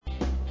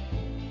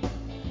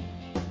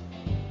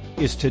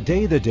Is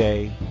today the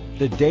day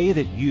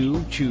that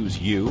you choose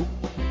you?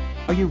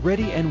 Are you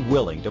ready and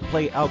willing to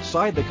play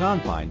outside the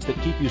confines that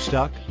keep you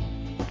stuck?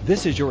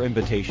 This is your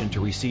invitation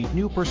to receive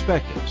new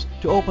perspectives,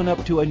 to open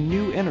up to a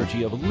new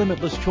energy of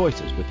limitless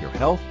choices with your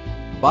health,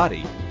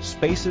 body,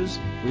 spaces,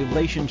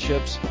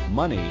 relationships,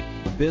 money,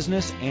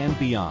 business, and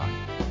beyond.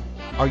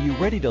 Are you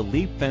ready to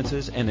leap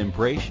fences and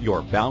embrace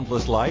your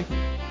boundless life?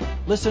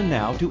 Listen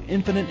now to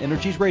Infinite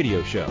Energies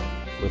Radio Show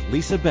with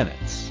Lisa Bennett.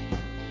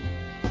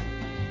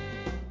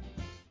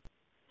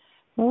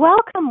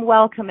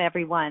 Welcome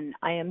everyone.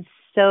 I am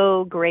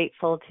so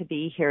grateful to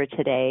be here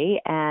today.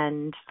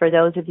 And for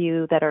those of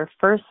you that are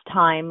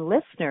first-time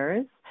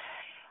listeners,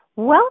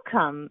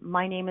 welcome.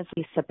 My name is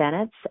Lisa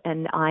Bennett,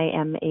 and I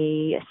am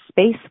a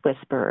space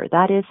whisperer.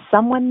 That is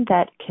someone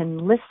that can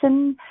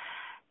listen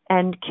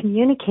and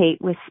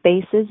communicate with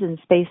spaces, and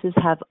spaces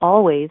have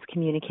always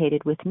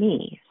communicated with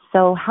me.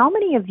 So how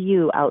many of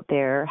you out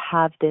there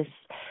have this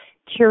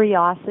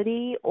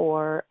curiosity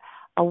or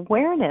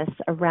awareness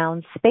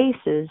around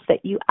spaces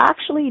that you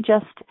actually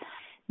just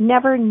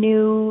never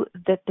knew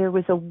that there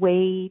was a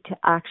way to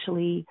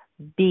actually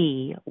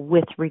be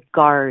with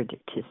regard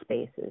to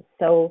spaces?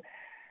 So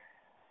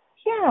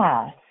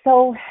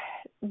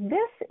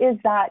this is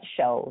that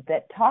show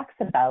that talks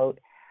about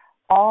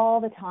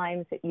all the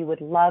times that you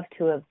would love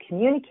to have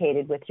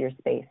communicated with your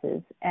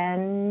spaces,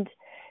 and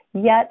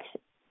yet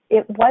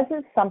it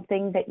wasn't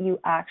something that you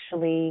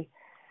actually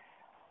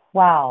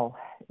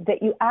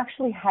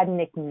hadn't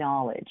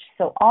acknowledged.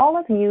 So all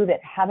of you that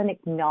haven't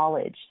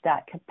acknowledged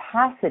that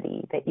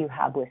capacity that you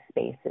have with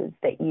spaces,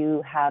 that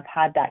you have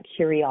had that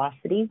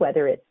curiosity,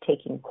 whether it's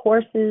taking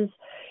courses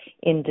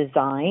in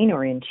design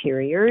or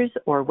interiors,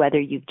 or whether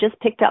you've just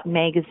picked up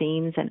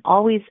magazines and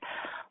always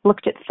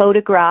looked at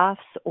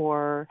photographs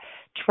or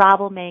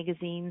travel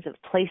magazines of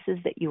places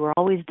that you were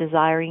always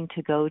desiring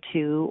to go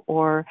to,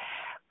 or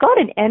got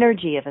an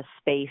energy of a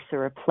space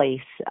or a place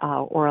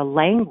or a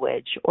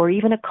language or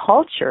even a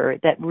culture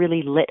that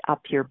really lit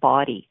up your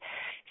body.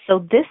 So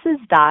this is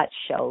that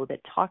show that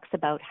talks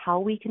about how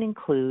we can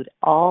include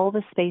all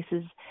the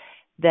spaces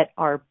that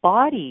our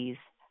bodies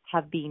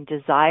have been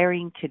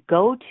desiring to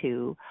go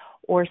to,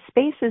 or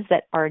spaces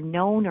that are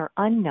known or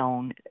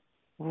unknown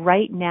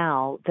right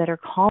now that are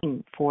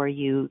calling for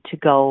you to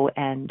go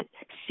and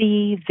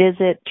see,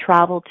 visit,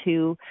 travel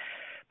to,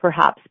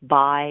 perhaps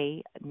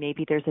buy.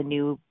 Maybe there's a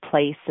new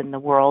place in the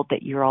world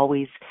that you're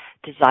always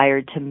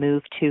desired to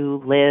move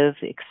to, live,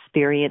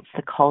 experience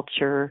the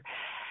culture.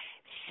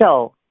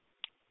 So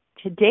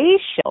today's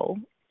show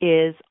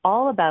is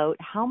all about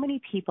how many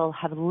people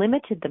have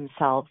limited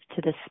themselves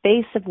to the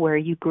space of where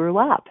you grew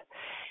up.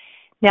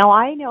 Now,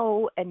 I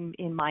know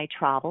in my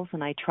travels,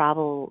 and I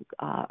travel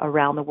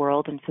around the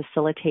world and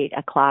facilitate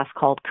a class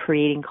called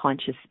Creating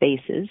Conscious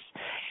Spaces,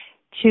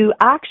 to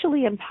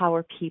actually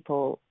empower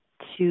people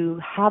to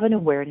have an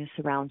awareness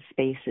around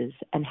spaces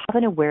and have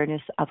an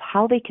awareness of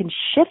how they can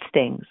shift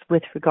things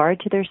with regard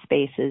to their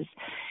spaces.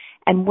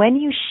 And when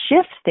you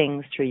shift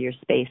things through your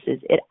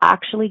spaces, it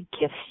actually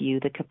gives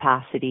you the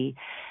capacity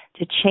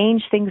to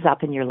change things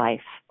up in your life.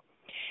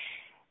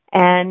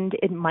 And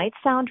it might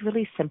sound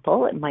really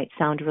simple. It might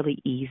sound really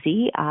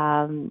easy.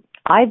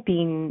 I've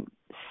been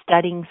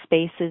studying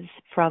spaces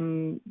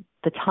from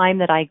the time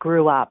that I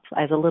grew up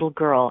as a little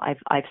girl.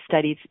 I've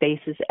studied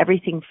spaces,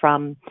 everything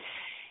from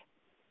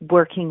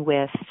working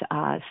with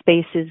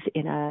spaces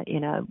in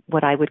a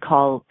what I would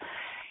call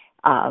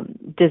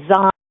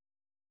design.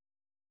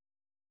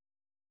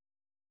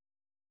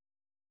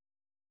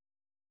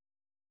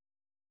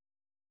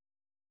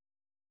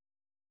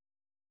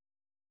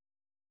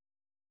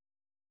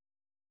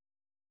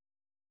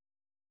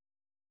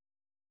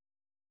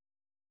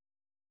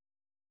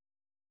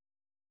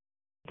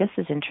 This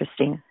is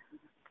interesting.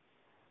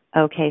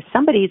 Okay,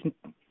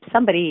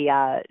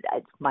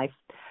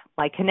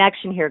 my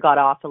connection here got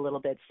off a little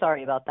bit.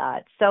 Sorry about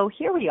that. So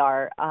here we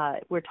are.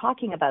 We're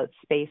talking about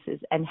spaces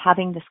and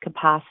having this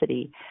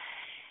capacity.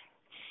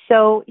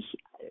 So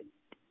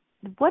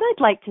what I'd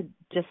like to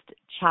just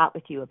chat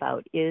with you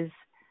about is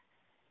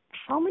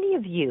how many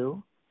of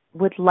you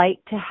would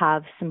like to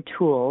have some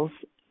tools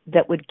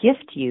that would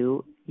gift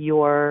you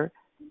your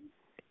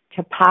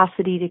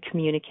capacity to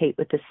communicate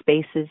with the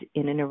spaces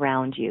in and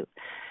around you.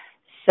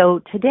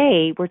 So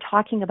today we're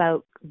talking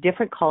about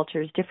different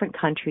cultures, different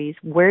countries,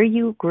 where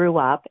you grew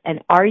up, and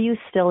are you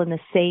still in the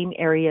same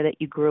area that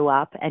you grew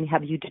up, and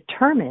have you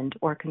determined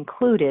or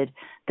concluded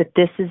that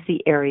this is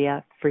the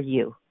area for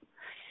you?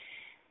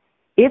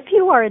 If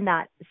you are in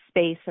that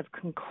space of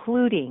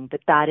concluding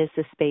that that is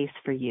the space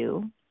for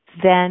you,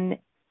 then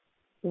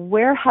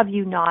where have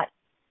you not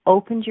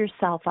opened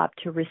yourself up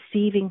to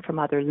receiving from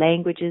other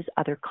languages,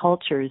 other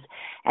cultures?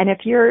 And if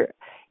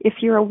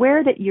you're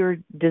aware that you're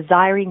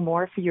desiring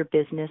more for your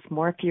business,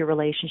 more for your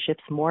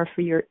relationships, more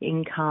for your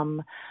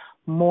income,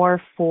 more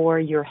for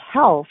your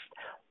health,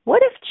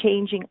 what if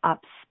changing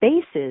up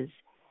spaces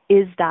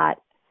is that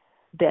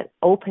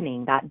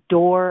opening, that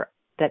door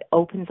that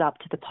opens up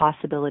to the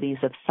possibilities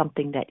of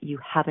something that you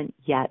haven't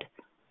yet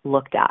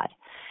looked at?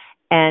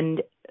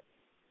 And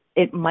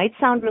it might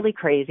sound really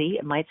crazy,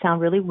 it might sound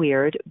really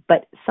weird,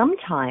 but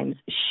sometimes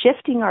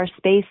shifting our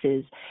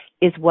spaces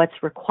is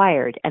what's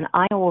required. And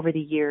I know over the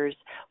years,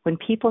 when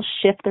people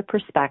shift their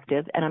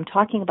perspective, and I'm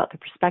talking about the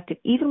perspective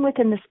even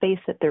within the space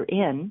that they're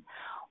in,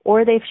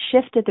 or they've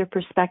shifted their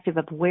perspective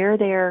of where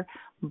their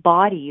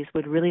bodies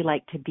would really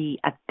like to be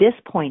at this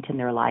point in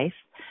their life,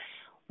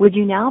 would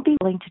you now be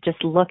willing to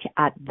just look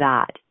at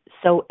that?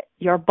 So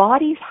your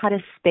bodies had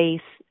a space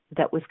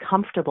that was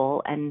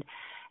comfortable and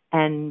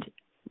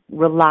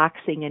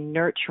relaxing and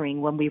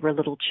nurturing when we were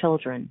little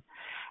children.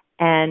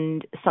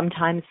 And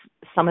sometimes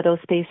some of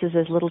those spaces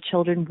as little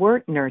children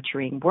weren't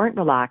nurturing, weren't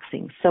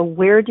relaxing. So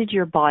where did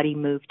your body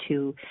move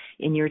to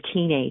in your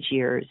teenage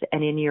years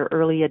and in your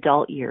early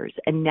adult years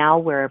and now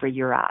wherever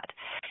you're at?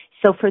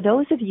 So for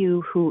those of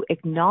you who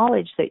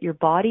acknowledge that your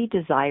body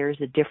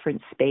desires a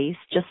different space,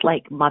 just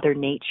like Mother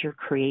Nature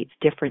creates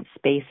different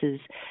spaces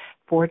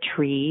for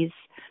trees,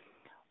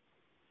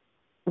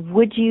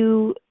 would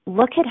you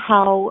look at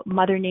how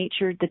Mother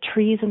Nature, the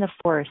trees in the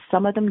forest,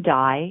 some of them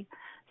die,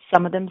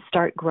 some of them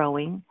start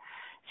growing,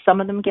 some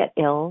of them get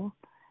ill,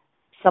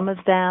 some of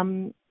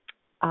them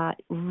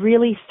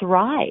really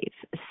thrive.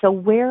 So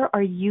where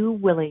are you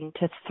willing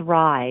to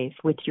thrive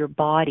with your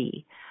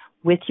body,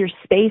 with your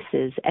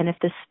spaces? And if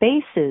the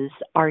spaces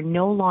are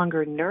no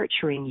longer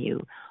nurturing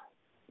you,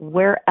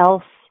 where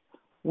else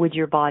would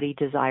your body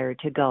desire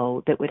to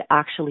go that would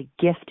actually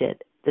gift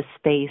it the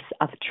space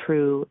of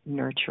true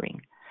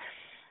nurturing?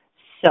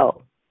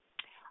 So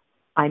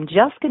I'm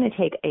just going to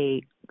take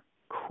a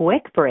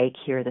quick break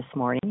here this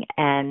morning,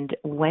 and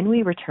when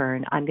we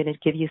return, I'm going to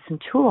give you some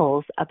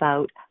tools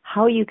about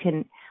how you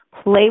can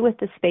play with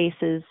the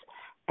spaces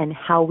and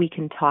how we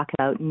can talk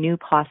about new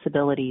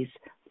possibilities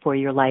for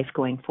your life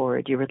going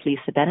forward. You're with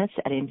Lisa Bennett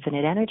at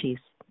Infinite Energies.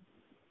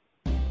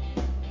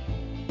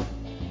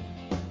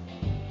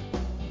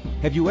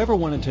 Have you ever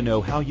wanted to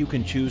know how you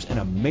can choose an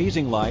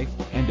amazing life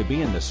and to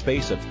be in the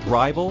space of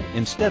thrival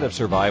instead of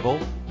survival?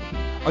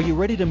 Are you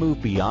ready to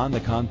move beyond the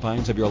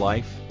confines of your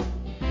life?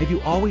 Have you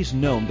always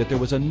known that there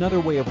was another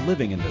way of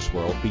living in this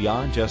world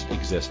beyond just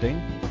existing?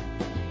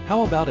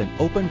 How about an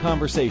open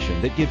conversation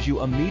that gives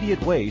you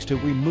immediate ways to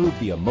remove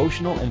the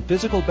emotional and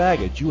physical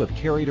baggage you have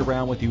carried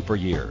around with you for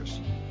years?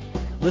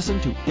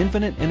 Listen to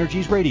Infinite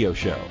Energies Radio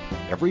Show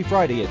every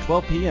Friday at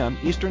 12 p.m.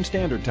 Eastern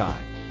Standard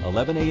Time,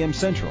 11 a.m.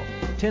 Central,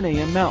 10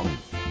 a.m. Mountain,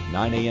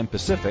 9 a.m.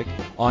 Pacific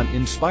on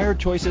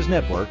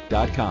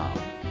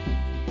InspiredChoicesNetwork.com.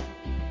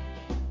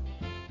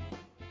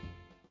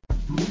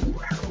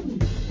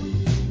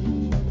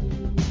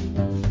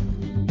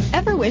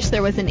 Ever wish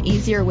there was an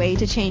easier way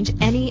to change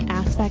any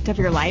aspect of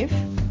your life?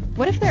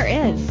 What if there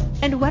is?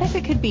 And what if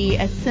it could be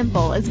as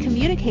simple as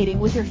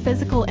communicating with your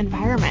physical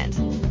environment?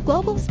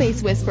 Global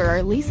Space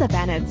Whisperer Lisa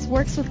Bennett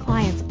works with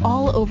clients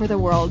all over the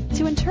world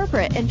to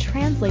interpret and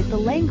translate the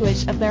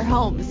language of their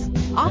homes,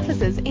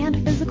 offices,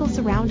 and physical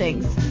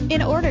surroundings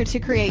in order to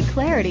create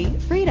clarity,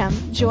 freedom,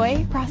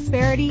 joy,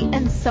 prosperity,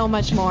 and so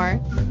much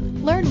more.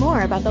 Learn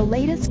more about the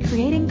latest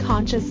Creating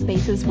Conscious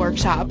Spaces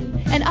workshop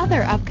and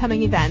other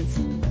upcoming events.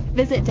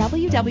 Visit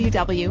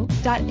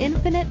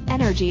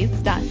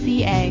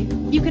www.infiniteenergies.ca.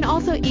 You can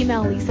also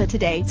email Lisa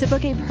today to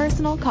book a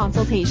personal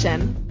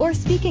consultation or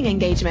speaking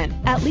engagement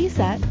at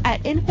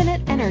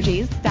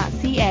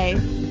lisa@infiniteenergies.ca.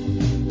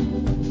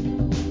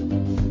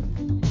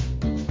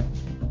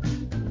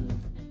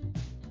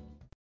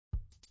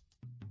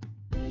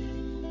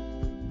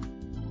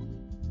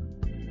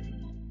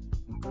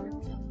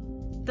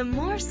 The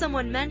more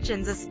someone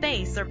mentions a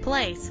space or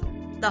place,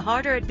 the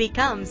harder it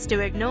becomes to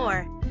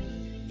ignore.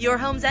 Your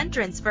home's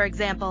entrance, for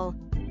example.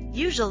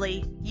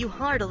 Usually, you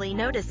hardly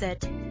notice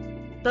it.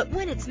 But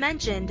when it's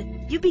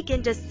mentioned, you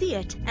begin to see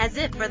it as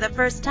if for the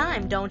first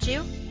time, don't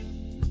you?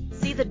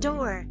 See the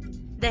door,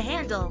 the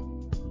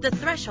handle, the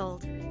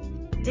threshold.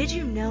 Did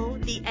you know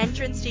the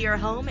entrance to your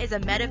home is a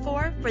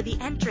metaphor for the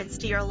entrance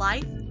to your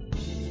life?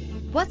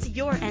 What's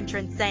your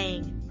entrance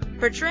saying,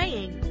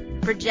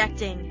 portraying,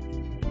 projecting?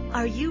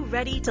 Are you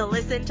ready to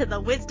listen to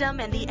the wisdom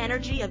and the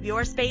energy of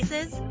your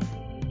spaces?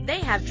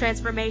 They have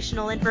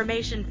transformational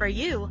information for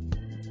you.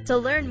 To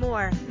learn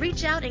more,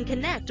 reach out and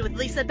connect with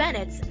Lisa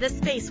Bennett, the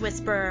Space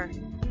Whisperer,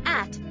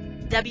 at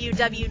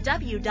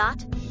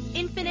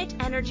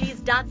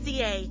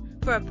www.infiniteenergies.ca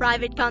for a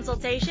private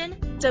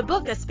consultation, to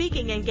book a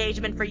speaking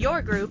engagement for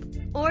your group,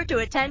 or to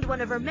attend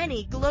one of her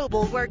many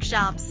global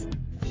workshops.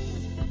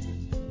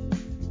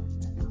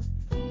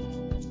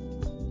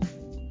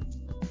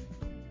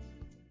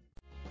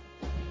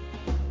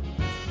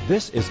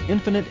 This is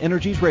Infinite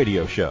Energies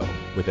Radio Show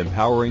with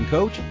empowering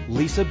coach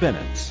Lisa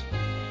Bennett.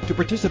 To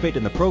participate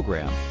in the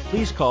program,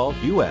 please call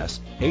U.S.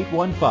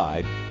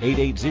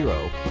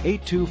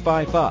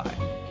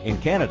 815-880-8255. In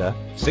Canada,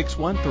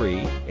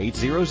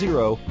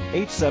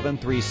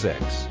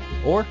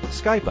 613-800-8736. Or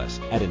Skype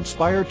us at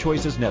Inspired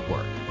Choices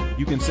Network.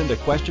 You can send a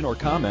question or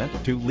comment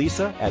to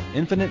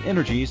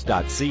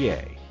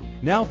lisa@infiniteenergies.ca.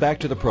 Now back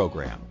to the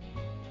program.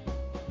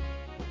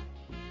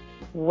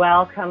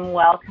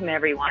 Welcome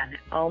everyone.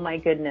 Oh my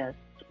goodness.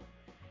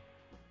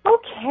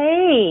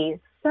 Okay,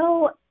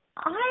 so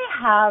I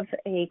have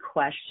a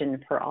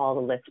question for all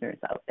the listeners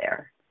out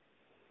there.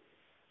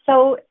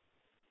 So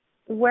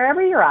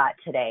wherever you're at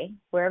today,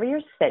 wherever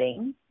you're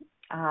sitting,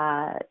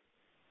 wow,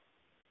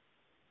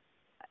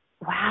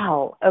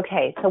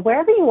 okay, so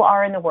wherever you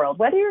are in the world,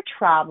 whether you're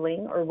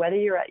traveling or whether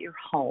you're at your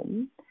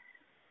home,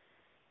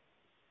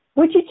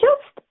 would you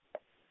just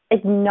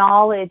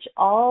acknowledge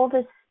all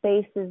the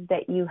spaces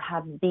that you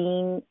have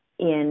been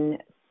in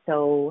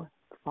so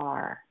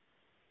far?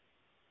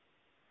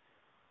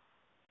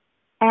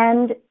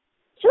 And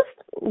just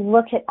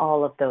look at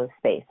all of those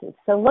spaces.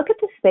 So look at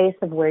the space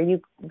of where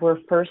you were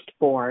first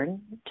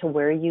born to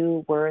where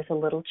you were as a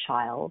little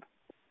child.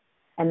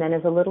 And then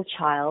as a little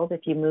child,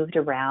 if you moved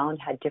around,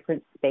 had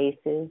different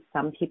spaces,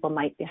 some people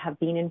might have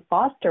been in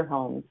foster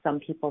homes. Some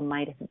people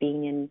might have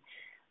been in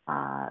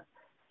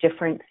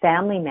different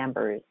family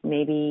members.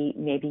 Maybe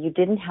you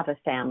didn't have a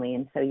family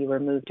and so you were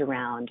moved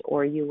around,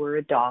 or you were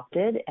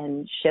adopted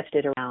and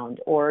shifted around,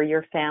 or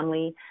your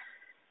family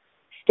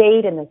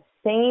stayed in the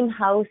same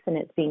house and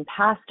it's being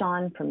passed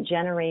on from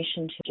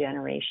generation to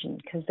generation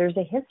because there's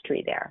a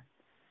history there.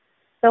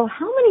 So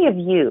how many of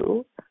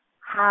you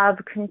have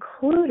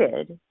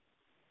concluded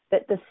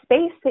that the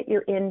space that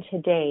you're in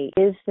today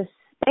is the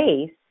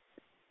space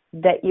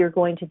that you're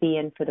going to be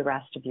in for the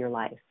rest of your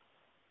life?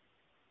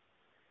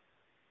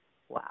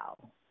 Wow.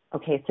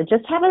 Okay, so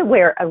just have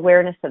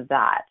awareness of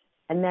that.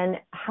 And then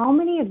how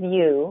many of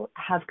you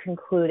have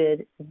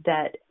concluded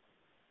that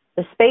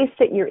the space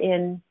that you're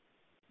in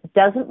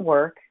doesn't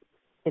work,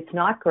 it's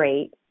not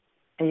great,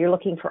 and you're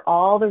looking for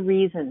all the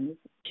reasons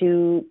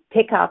to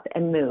pick up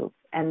and move,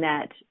 and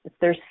that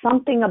there's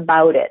something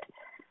about it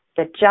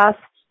that just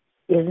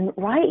isn't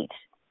right?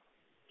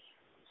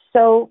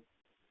 So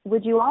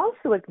would you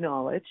also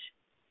acknowledge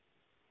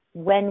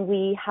when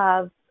we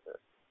have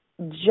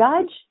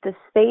judged the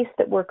space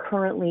that we're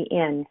currently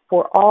in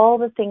for all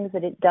the things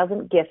that it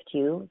doesn't gift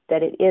you,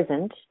 that it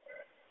isn't,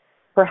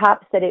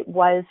 perhaps that it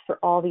was for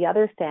all the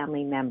other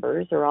family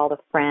members or all the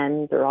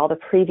friends or all the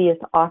previous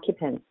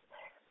occupants,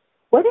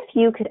 what if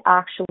you could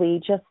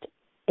actually just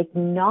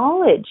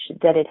acknowledge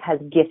that it has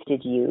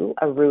gifted you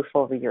a roof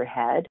over your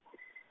head,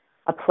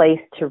 a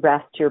place to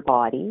rest your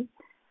body,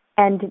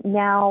 and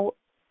now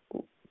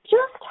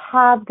just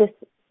have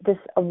this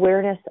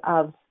awareness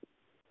of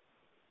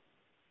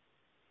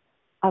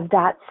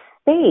that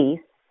space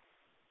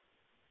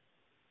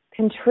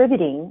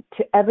contributing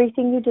to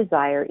everything you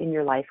desire in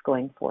your life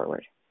going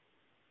forward.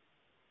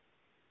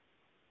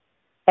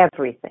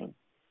 Everything.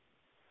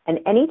 And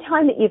any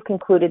time that you've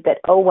concluded that,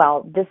 oh,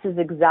 well, this is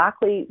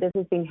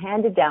being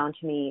handed down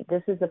to me,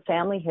 this is a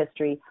family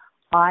history,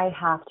 I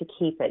have to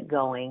keep it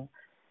going.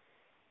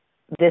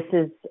 This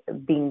is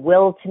being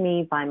willed to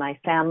me by my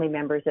family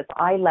members. If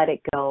I let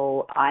it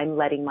go, I'm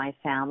letting my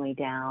family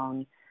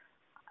down.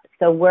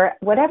 So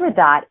whatever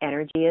that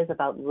energy is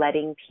about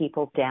letting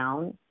people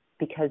down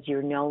because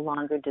you're no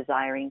longer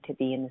desiring to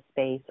be in the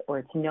space or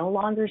it's no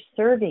longer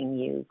serving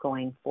you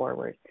going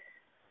forward,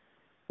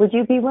 would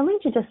you be willing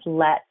to just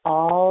let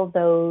all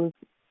those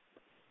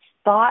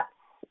thoughts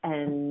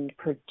and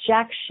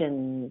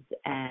projections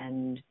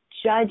and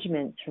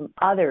judgments from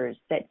others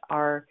that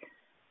are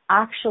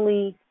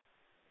actually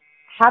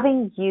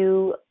having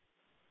you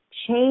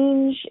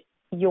change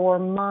your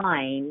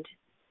mind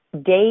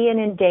day in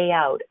and day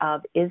out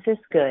of, is this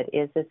good,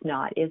 is this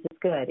not, is this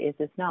good, is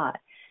this not,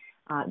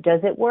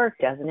 does it work,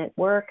 doesn't it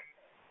work,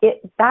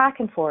 it back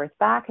and forth.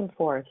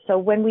 So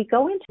when we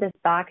go into this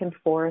back and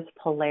forth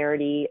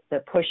polarity,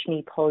 the push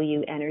me, pull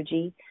you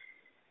energy,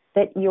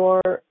 that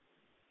you're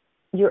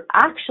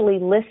actually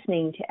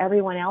listening to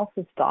everyone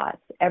else's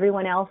thoughts,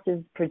 everyone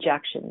else's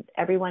projections,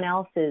 everyone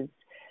else's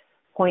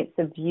points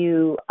of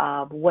view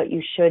of what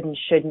you should and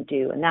shouldn't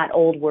do. And that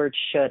old word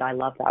should, I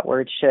love that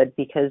word should,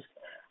 because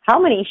how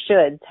many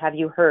shoulds have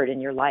you heard in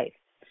your life?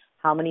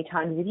 How many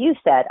times have you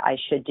said, I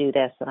should do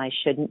this and I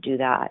shouldn't do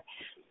that?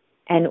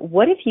 And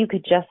what if you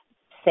could just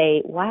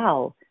say,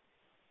 wow,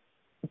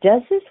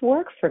 does this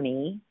work for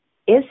me?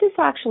 Is this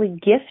actually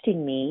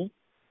gifting me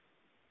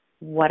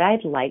what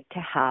I'd like to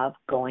have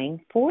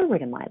going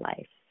forward in my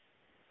life?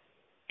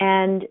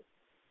 And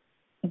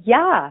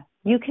yeah,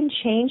 you can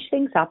change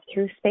things up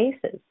through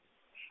spaces.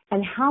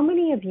 And how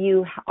many of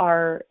you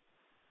are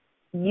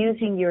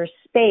using your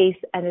space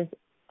and is,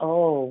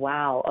 oh,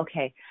 wow,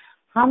 okay.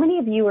 How many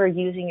of you are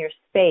using your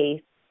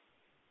space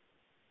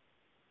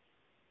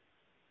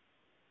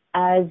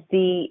as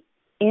the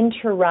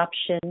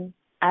interruption,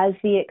 as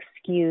the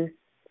excuse,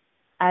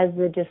 as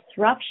the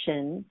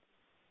disruption,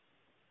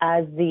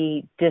 as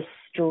the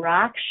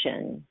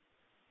distraction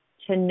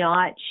to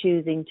not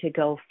choosing to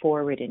go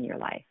forward in your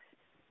life?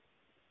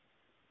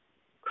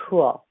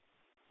 Cool.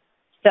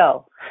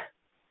 So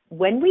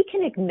when we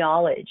can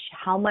acknowledge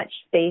how much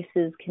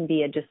spaces can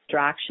be a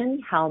distraction,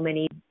 how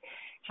many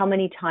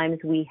times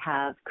we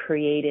have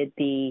created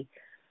the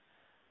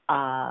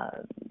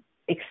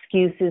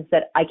excuses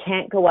that I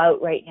can't go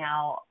out right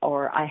now,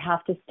 or I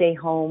have to stay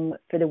home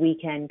for the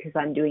weekend because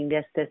I'm doing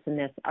this, this, and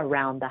this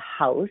around the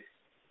house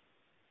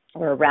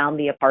or around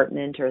the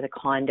apartment or the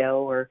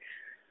condo or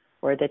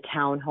or the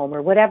townhome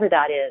or whatever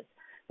that is.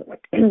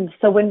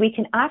 So when we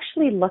can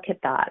actually look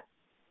at that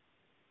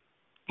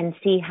and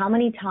see how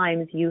many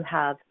times you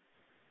have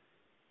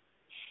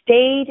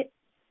stayed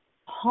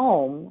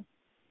home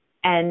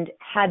and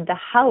had the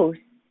house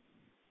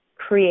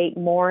create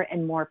more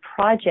and more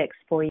projects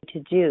for you to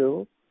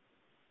do,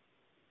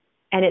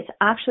 and it's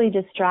actually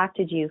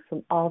distracted you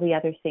from all the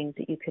other things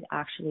that you could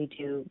actually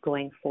do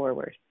going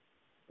forward.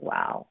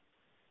 Wow.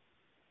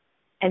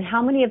 And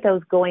how many of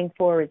those going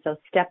forwards, those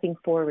stepping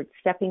forward,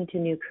 stepping to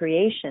new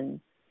creations,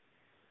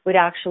 would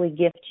actually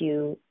gift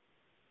you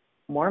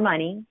more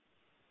money,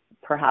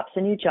 perhaps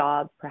a new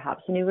job,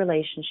 perhaps a new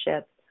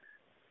relationship,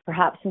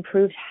 perhaps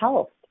improved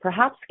health,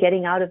 perhaps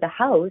getting out of the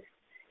house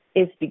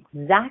is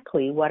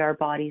exactly what our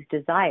bodies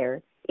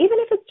desire, even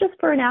if it's just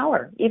for an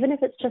hour, even if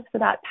it's just for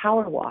that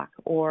power walk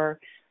or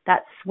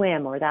that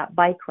swim or that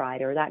bike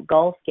ride or that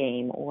golf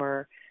game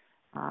or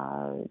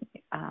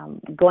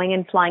going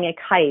and flying a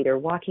kite or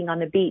walking on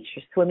the beach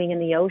or swimming in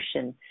the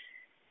ocean.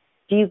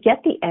 Do you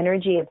get the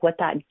energy of what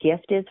that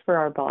gift is for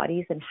our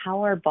bodies and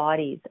how our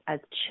bodies as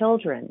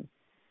children,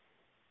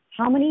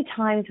 how many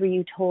times were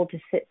you told to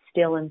sit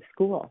still in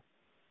school?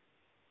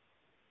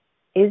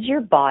 Is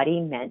your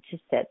body meant to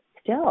sit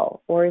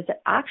still, or is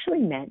it actually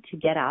meant to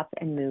get up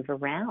and move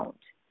around?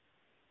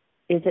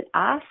 Is it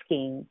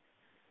asking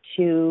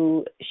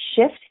to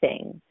shift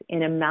things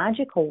in a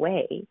magical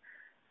way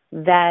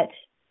that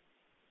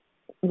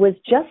was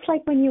just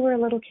like when you were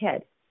a little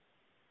kid?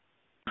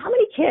 How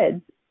many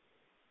kids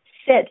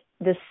sit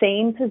the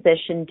same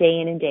position day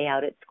in and day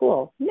out at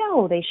school?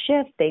 No, they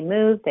shift, they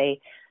move, they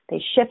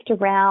shift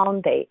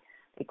around, they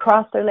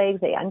cross their legs,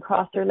 they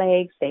uncross their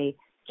legs, they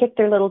kick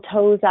their little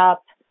toes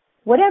up,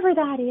 whatever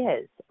that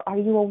is. Are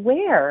you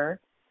aware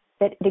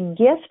that the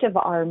gift of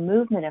our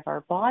movement of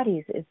our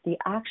bodies is the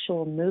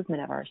actual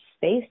movement of our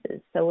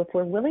spaces? So if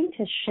we're willing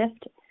to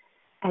shift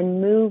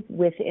and move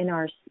within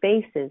our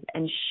spaces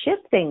and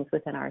shift things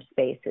within our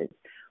spaces,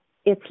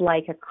 it's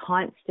like a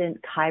constant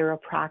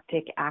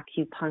chiropractic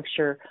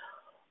acupuncture.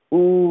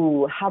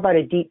 Ooh, how about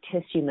a deep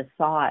tissue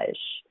massage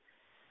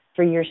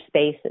for your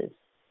spaces?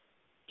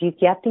 Do you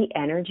get the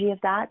energy of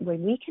that?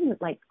 When we can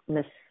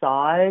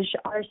massage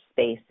our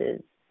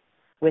spaces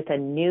with a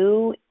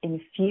new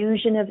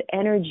infusion of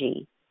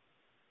energy,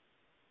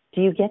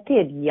 do you get the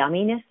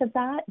yumminess of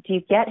that? Do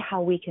you get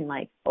how we can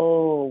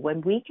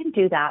when we can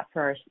do that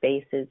for our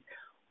spaces,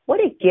 what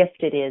a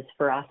gift it is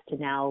for us to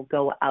now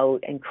go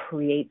out and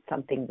create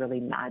something really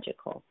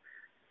magical.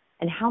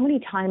 And how many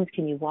times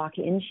can you walk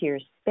into your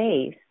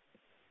space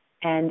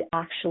and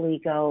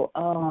actually go,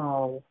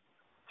 oh,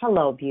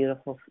 hello,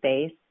 beautiful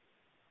space,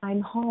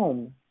 I'm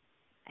home,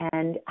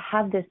 and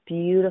have this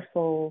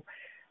beautiful,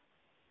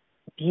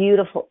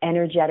 beautiful,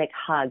 energetic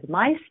hug.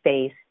 My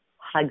space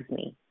hugs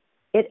me.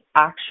 It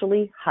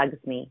actually hugs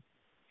me.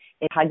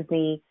 It hugs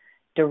me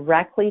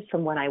directly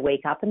from when I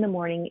wake up in the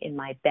morning in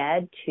my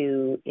bed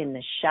to in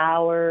the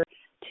shower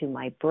to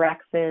my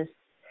breakfast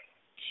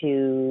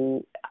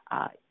to,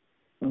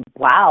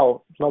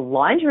 the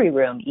laundry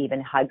room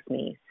even hugs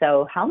me.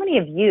 So how many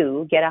of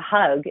you get a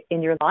hug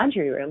in your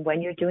laundry room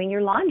when you're doing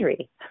your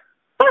laundry?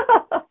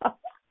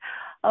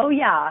 Oh,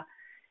 yeah.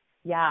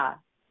 Yeah.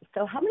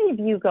 So how many of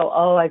you go,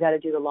 oh, I got to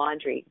do the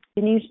laundry?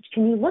 Can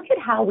you look at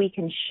how we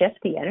can shift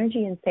the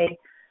energy and say,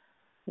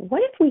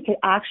 what if we could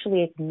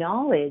actually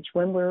acknowledge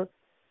when we're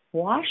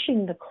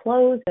washing the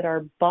clothes that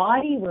our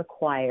body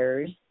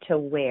requires to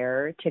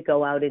wear, to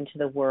go out into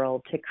the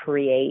world, to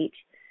create,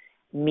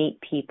 meet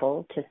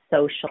people, to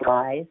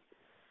socialize,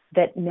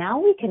 that now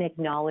we can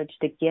acknowledge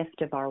the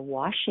gift of our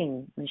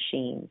washing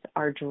machines,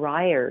 our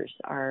dryers,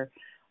 our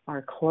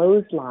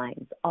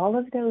clotheslines. All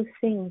of those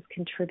things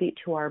contribute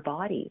to our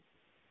bodies.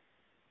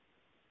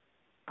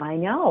 I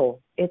know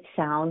it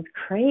sounds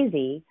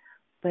crazy,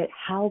 but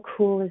how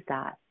cool is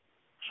that?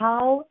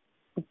 How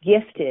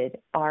gifted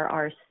are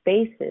our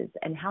spaces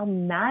and how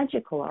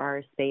magical are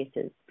our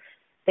spaces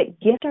that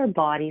gift our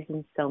bodies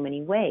in so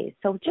many ways.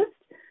 So just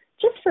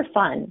for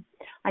fun,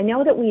 I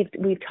know that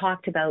we've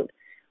talked about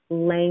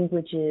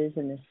languages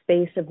and the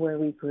space of where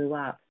we grew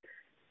up.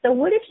 So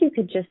what if you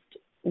could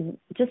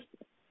just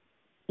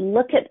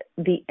look at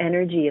the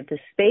energy of the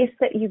space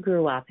that you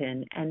grew up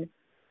in, and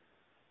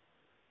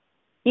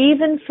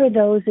even for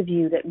those of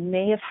you that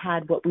may have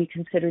had what we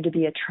consider to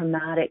be a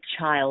traumatic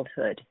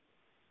childhood,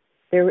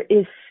 there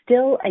is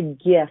still a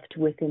gift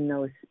within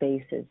those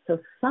spaces. So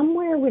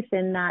somewhere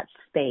within that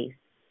space,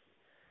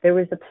 there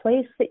was a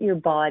place that your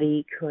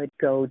body could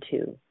go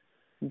to,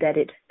 that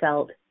it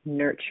felt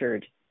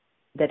nurtured,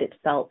 that it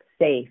felt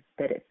safe,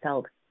 that it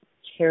felt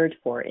cared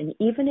for. And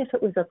even if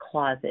it was a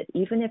closet,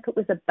 even if it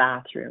was a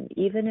bathroom,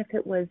 even if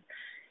it was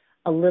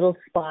a little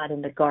spot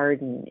in the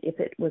garden, if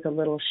it was a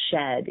little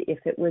shed, if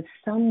it was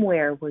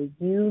somewhere where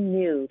you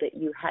knew that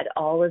you had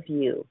all of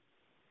you.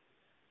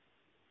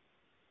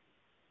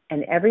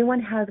 And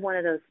everyone has one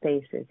of those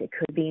spaces. It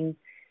could be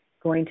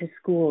going to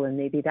school, and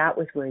maybe that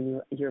was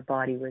where your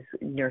body was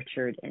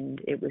nurtured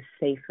and it was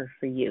safer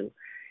for you.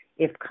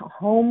 If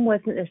home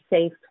wasn't a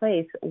safe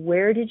place,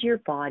 where did your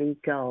body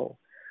go?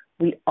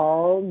 We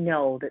all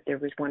know that there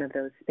was one of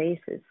those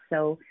spaces.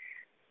 So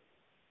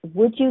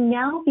would you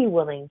now be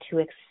willing to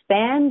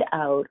expand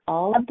out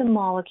all of the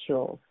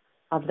molecules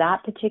of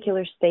that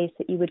particular space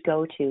that you would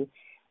go to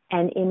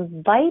and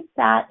invite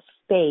that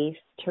space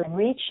to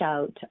reach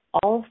out to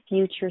all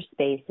future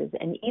spaces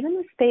and even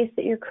the space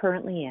that you're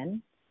currently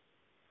in?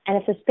 And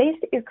if the space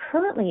that you're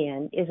currently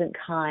in isn't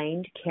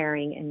kind,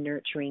 caring, and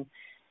nurturing,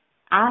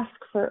 ask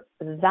for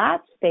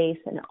that space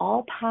and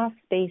all past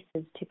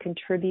spaces to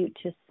contribute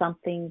to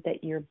something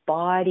that your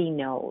body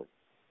knows.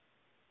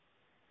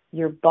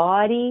 Your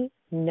body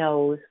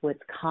knows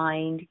what's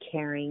kind,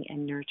 caring,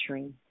 and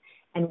nurturing.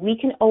 And we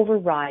can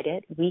override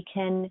it. We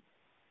can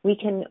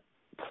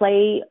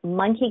play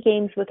monkey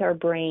games with our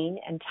brain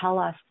and tell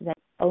us that,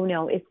 oh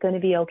no, it's going to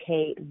be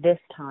okay this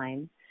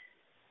time.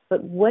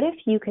 But what if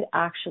you could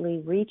actually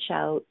reach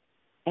out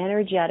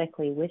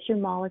energetically with your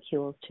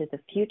molecules to the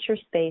future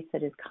space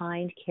that is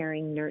kind,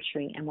 caring,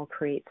 nurturing, and will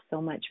create so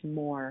much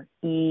more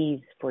ease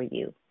for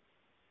you?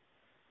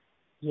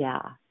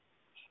 Yeah.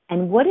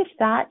 And what if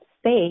that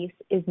space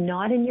is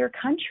not in your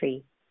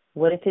country?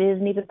 What if it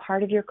isn't even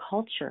part of your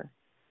culture?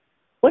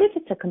 What if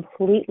it's a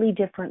completely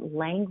different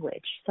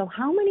language? So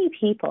how many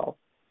people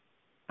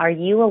are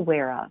you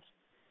aware of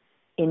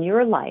in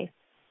your life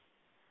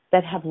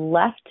that have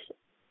left,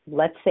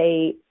 let's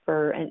say,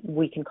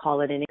 we can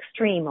call it an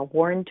extreme, a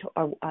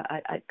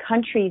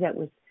country that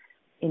was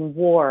in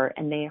war,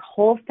 and their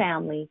whole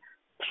family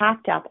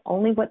packed up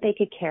only what they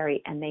could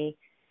carry, and they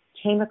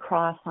came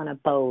across on a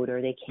boat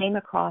or they came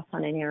across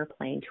on an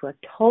airplane to a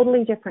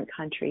totally different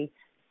country,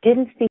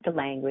 didn't speak the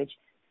language,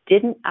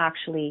 didn't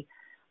actually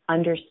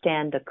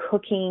understand the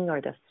cooking or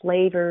the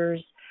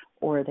flavors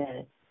or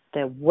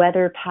the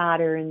weather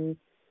patterns,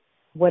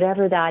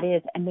 whatever that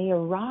is, and they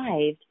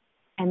arrived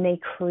and they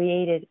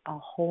created a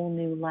whole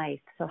new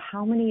life. So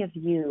how many of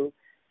you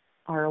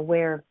are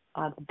aware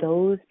of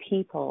those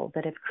people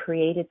that have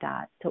created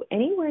that? So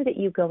anywhere that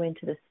you go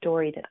into the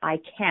story that I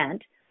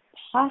can't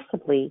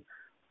possibly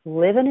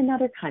live in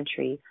another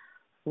country,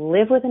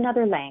 live with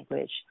another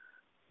language,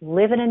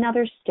 live in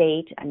another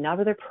state,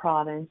 another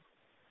province,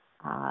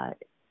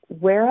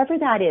 wherever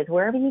that is,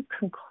 wherever you've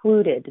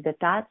concluded that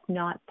that's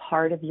not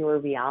part of your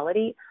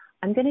reality,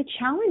 I'm going to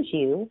challenge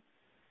you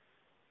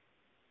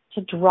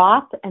to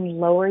drop and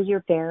lower your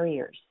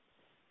barriers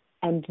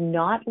and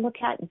not look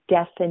at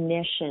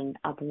definition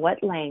of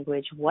what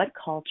language, what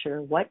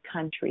culture, what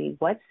country,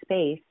 what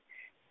space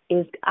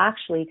is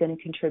actually going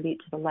to contribute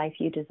to the life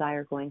you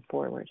desire going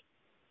forward.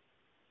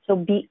 So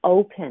be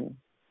open.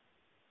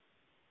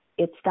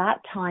 It's that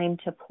time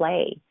to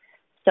play.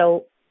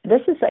 So this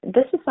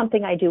is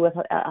something I do with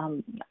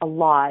a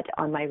lot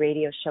on my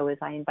radio show. Is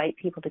I invite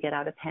people to get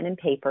out a pen and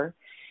paper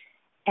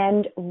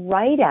and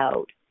write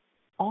out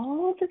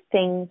all the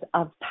things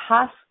of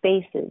past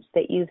spaces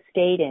that you've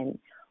stayed in,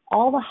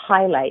 all the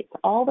highlights,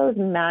 all those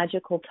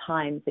magical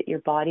times that your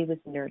body was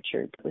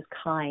nurtured, that was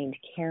kind,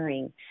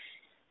 caring,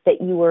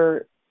 that you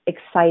were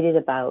excited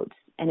about.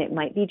 And it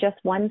might be just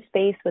one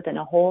space within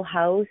a whole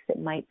house. It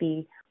might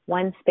be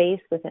one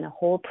space within a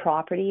whole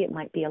property. It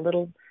might be a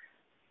little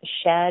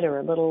shed or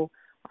a little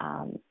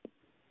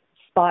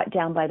spot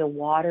down by the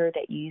water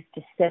that you used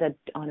to sit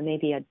on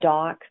maybe a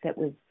dock that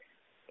was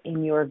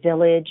in your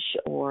village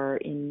or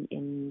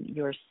in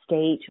your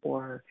state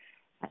or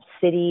a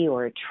city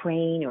or a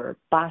train or a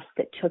bus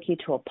that took you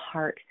to a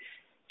park.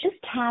 Just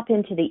tap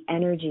into the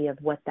energy of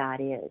what that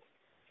is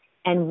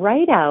and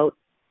write out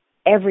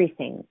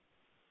everything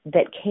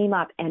that came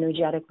up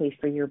energetically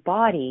for your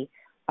body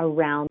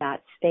around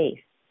that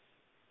space.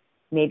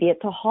 Maybe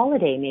it's a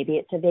holiday, maybe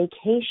it's a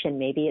vacation,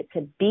 maybe it's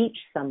a beach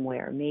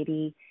somewhere,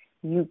 maybe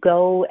you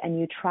go and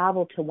you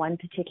travel to one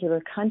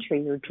particular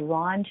country, you're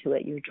drawn to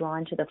it, you're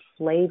drawn to the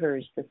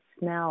flavors, the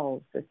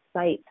smells, the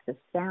sights, the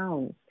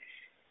sounds.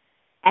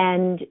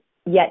 And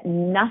yet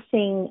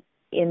nothing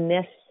in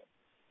this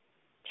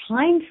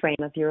time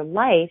frame of your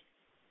life,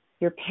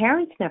 your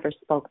parents never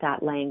spoke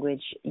that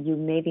language, you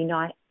maybe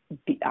not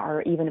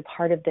are even a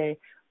part of the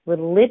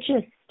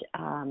religious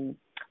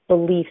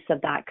beliefs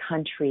of that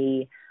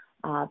country,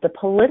 the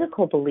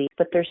political belief,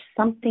 but there's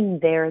something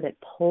there that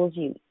pulls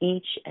you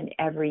each and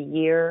every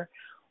year,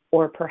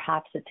 or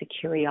perhaps it's a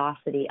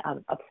curiosity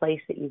of a place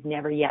that you've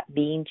never yet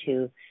been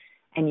to,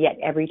 and yet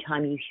every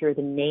time you hear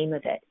the name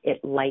of it,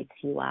 it lights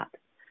you up.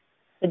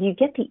 So do you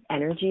get the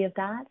energy of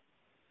that?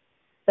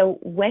 So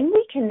when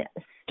we can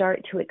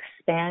start to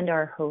expand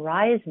our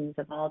horizons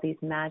of all these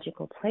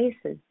magical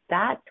places,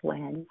 that's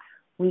when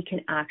we can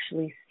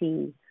actually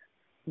see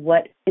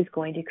what is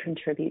going to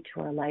contribute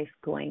to our life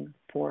going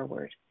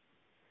forward.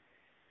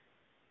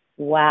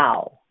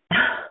 Wow.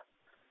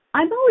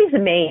 I'm always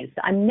amazed.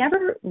 I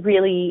never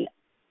really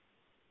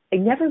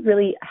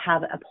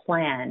have a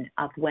plan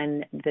of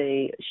when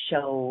the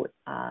show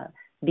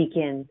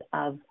begins,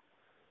 of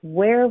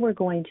where we're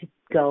going to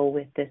go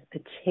with this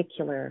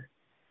particular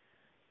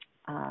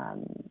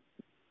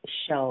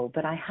show.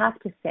 But I have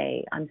to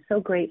say, I'm so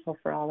grateful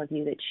for all of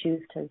you that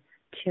choose to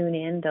tune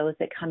in, those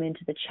that come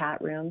into the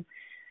chat room.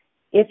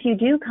 if you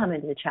do come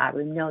into the chat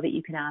room, know that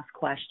you can ask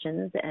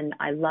questions, and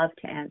I love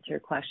to answer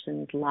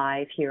questions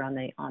live here on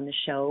the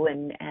show.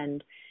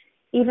 And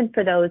even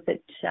for those that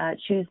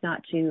choose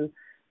not to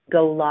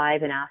go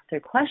live and ask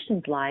their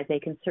questions live, they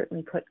can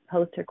certainly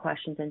post their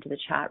questions into the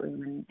chat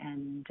room,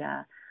 and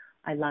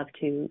I love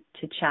to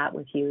chat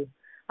with you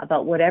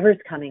about whatever's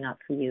coming up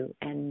for you.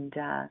 And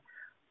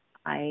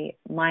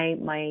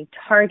my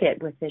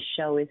target with this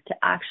show is to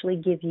actually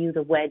give you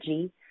the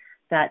wedgie,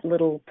 that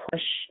little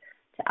push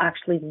to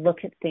actually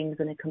look at things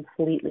in a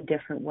completely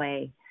different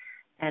way.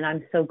 And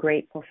I'm so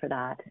grateful for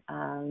that.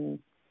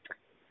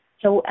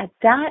 So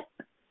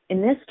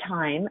in this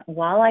time,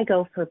 while I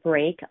go for a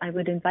break, I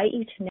would invite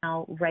you to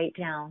now write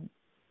down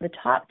the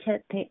top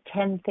 10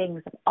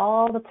 things of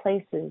all the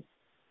places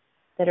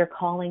that are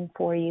calling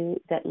for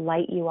you, that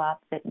light you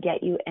up, that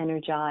get you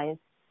energized,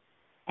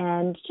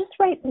 and just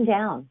write them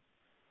down.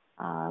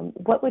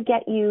 What would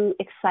get you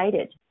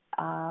excited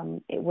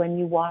when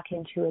you walk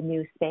into a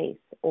new space?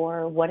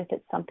 Or what if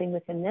it's something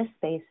within this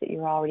space that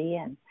you're already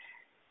in?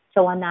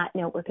 So on that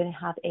note, we're going to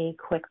have a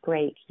quick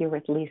break. You're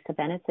with Lisa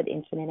Bennett at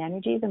Infinite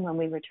Energies, and when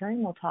we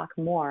return, we'll talk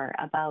more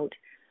about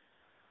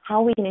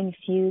how we can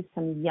infuse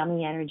some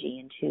yummy energy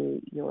into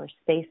your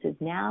spaces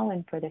now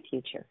and for the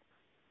future.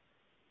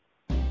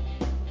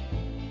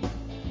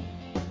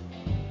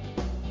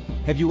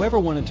 Have you ever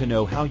wanted to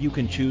know how you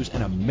can choose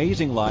an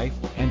amazing life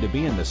and to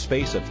be in the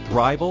space of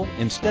thrival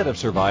instead of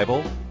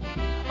survival?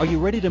 Are you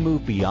ready to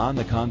move beyond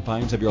the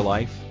confines of your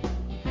life?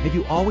 Have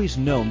you always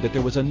known that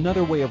there was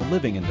another way of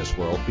living in this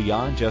world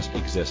beyond just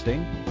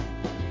existing?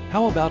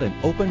 How about an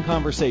open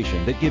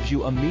conversation that gives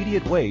you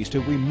immediate ways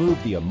to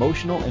remove the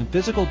emotional and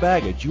physical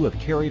baggage you have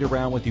carried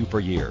around with you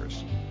for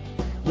years?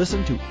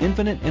 Listen to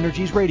Infinite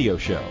Energies Radio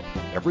Show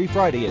every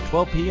Friday at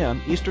 12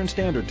 p.m. Eastern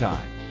Standard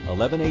Time,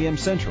 11 a.m.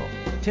 Central,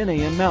 10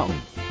 a.m. Mountain,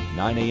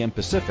 9 a.m.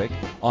 Pacific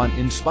on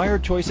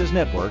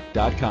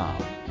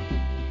InspiredChoicesNetwork.com.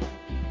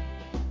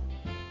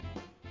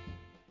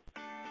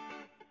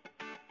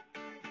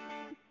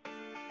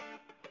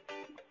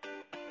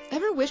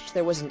 Ever wished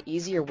there was an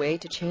easier way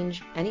to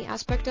change any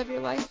aspect of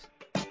your life?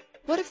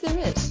 What if there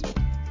is?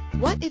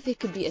 What if it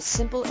could be as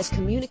simple as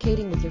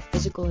communicating with your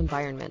physical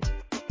environment?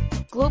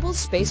 Global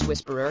space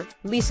whisperer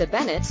Lisa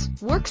Bennett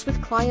works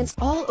with clients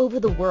all over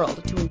the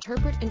world to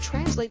interpret and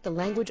translate the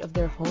language of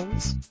their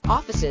homes,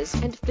 offices,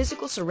 and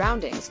physical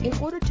surroundings in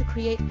order to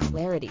create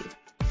clarity,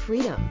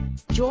 freedom,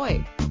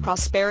 joy,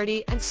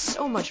 prosperity, and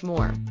so much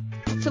more.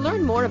 To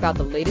learn more about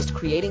the latest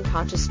Creating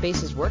Conscious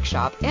Spaces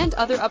workshop and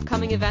other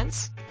upcoming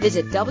events,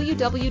 visit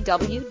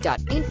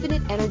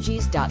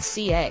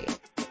www.infiniteenergies.ca.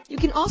 You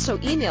can also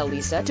email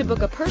Lisa to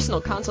book a personal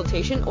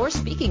consultation or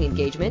speaking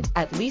engagement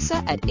at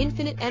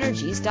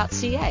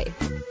lisa@infiniteenergies.ca.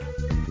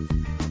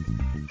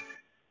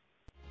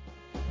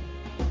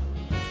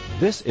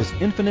 This is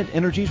Infinite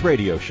Energies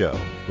Radio Show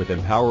with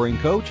empowering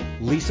coach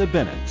Lisa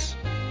Bennett.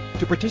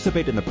 To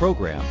participate in the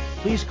program,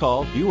 please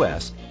call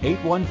U.S.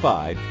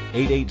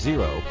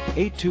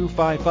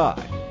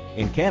 815-880-8255.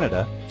 In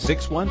Canada,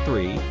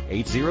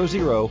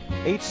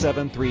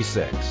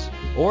 613-800-8736.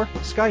 Or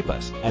Skype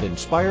us at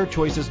Inspired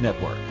Choices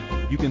Network.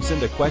 You can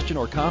send a question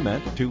or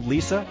comment to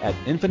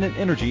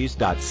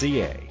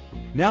lisa@infiniteenergies.ca.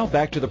 Now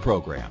back to the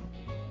program.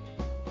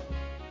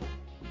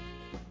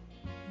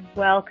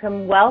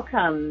 Welcome,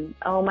 welcome.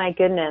 Oh my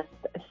goodness.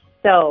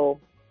 So,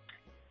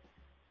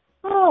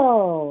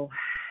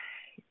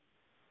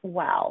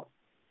 wow.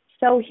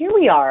 So here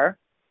we are.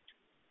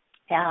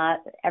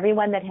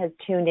 Everyone that has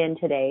tuned in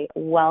today,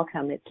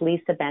 welcome. It's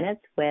Lisa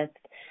Bennett with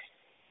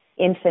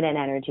Infinite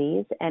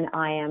Energies, and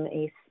I am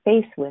a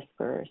space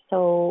whisperer.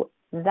 So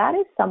that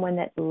is someone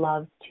that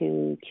loves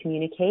to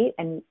communicate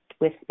and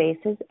with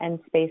spaces, and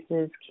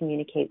spaces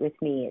communicate with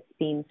me. It's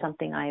been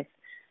something I've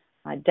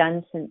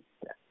done since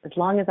as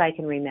long as I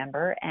can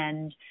remember,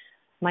 and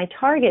my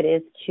target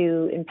is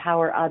to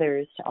empower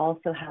others to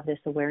also have this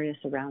awareness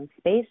around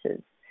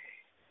spaces.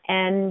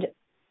 And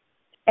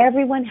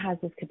everyone has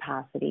this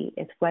capacity.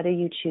 It's whether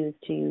you choose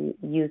to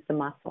use the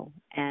muscle.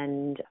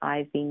 And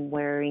I've been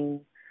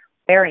wearing,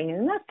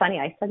 isn't that funny?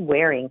 I said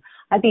wearing.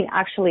 I've been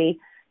actually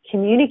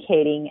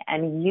communicating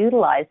and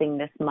utilizing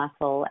this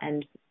muscle,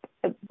 and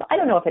I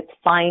don't know if it's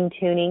fine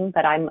tuning,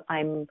 but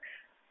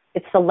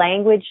it's the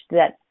language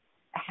that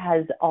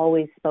has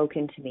always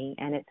spoken to me,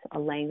 and it's a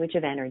language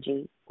of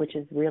energy, which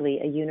is really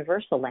a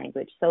universal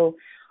language. So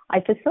I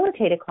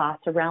facilitate a class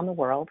around the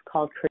world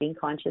called Creating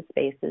Conscious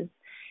Spaces,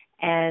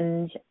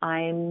 and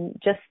I'm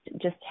just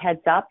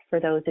heads up for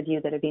those of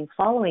you that have been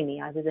following me.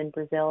 I was in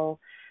Brazil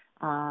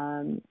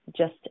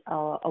just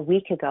a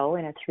week ago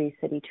in a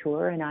 3-city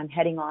tour, and I'm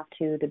heading off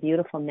to the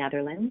beautiful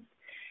Netherlands,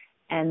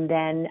 and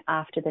then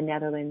after the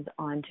Netherlands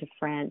on to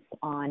France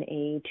on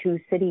a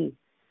 2-city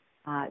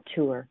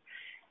tour.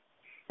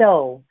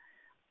 So,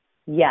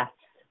 yes,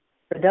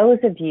 for those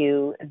of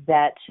you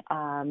that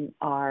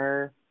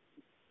are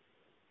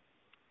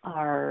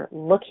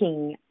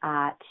looking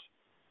at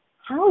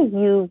how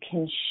you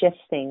can shift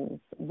things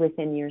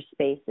within your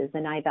spaces,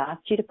 and I've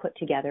asked you to put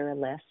together a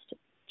list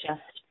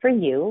just for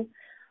you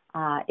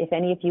If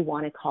any of you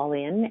want to call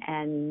in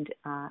and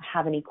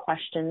have any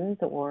questions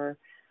or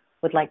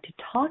would like to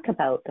talk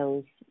about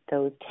those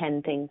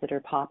 10 things that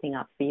are popping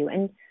up for you,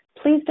 and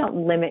please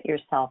don't limit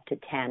yourself to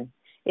 10.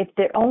 If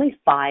there are only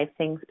 5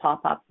 things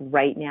pop up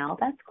right now,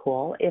 that's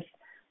cool. If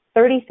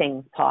 30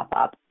 things pop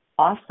up,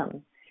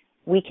 awesome.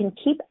 We can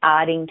keep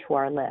adding to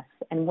our list.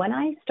 And when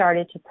I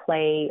started to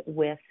play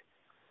with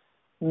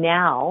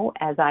now,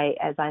 as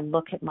I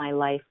look at my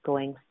life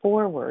going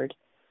forward,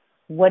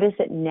 what is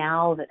it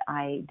now that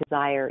I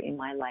desire in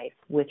my life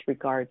with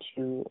regard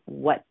to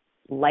what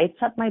lights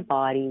up my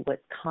body,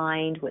 what's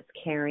kind, what's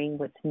caring,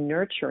 what's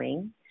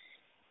nurturing,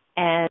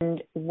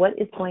 and what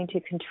is going to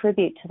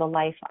contribute to the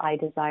life I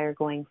desire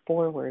going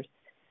forward.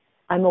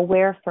 I'm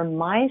aware for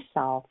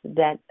myself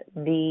that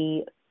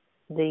the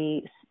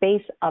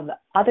space of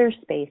other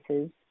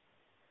spaces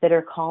that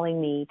are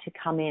calling me to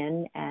come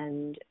in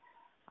and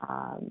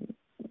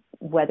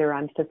whether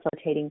I'm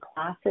facilitating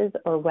classes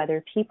or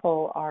whether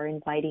people are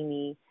inviting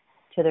me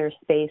to their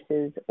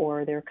spaces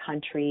or their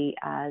country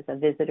as a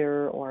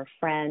visitor or a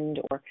friend,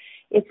 or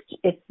it's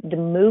the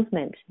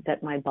movement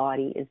that my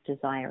body is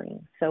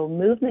desiring. So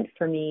movement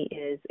for me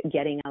is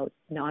getting out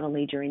not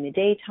only during the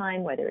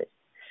daytime, whether it's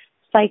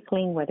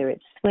cycling, whether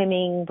it's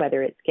swimming,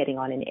 whether it's getting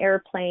on an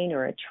airplane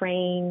or a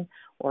train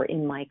or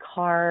in my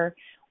car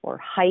or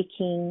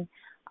hiking.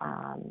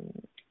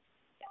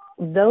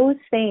 Those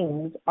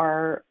things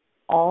are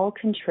all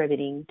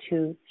contributing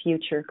to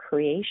future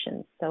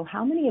creation. So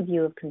how many of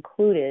you have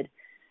concluded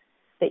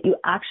that you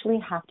actually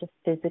have to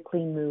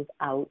physically move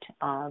out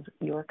of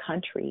your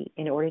country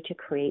in order to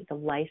create the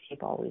life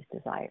you've always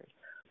desired?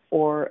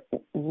 Or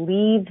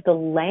leave the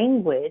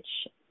language?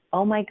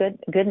 Oh my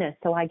goodness.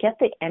 So I get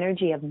the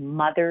energy of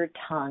mother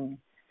tongue.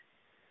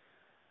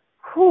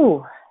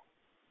 Whew.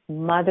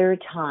 Mother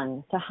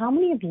tongue. So how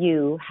many of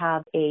you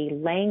have a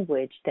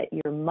language that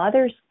your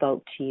mother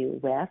spoke to you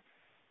with,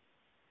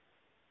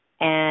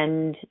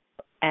 and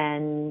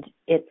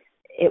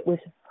it was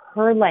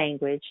her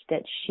language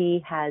that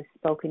she has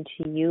spoken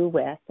to you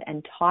with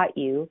and taught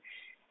you,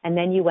 and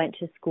then you went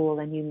to school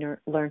and you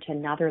learned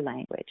another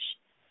language?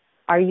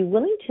 Are you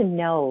willing to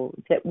know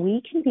that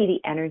we can be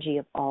the energy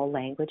of all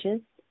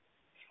languages?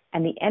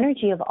 And the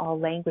energy of all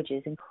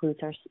languages includes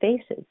our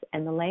spaces.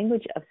 And the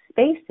language of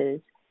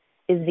spaces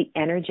is the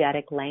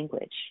energetic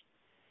language.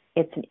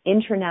 It's an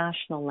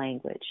international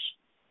language.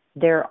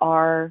 There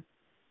are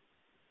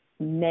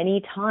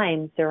many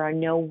times there are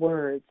no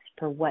words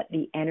for what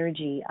the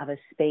energy of a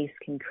space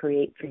can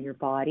create for your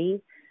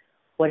body,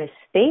 what a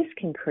space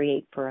can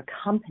create for a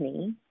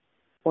company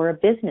or a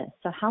business.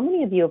 So how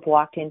many of you have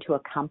walked into a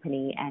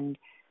company and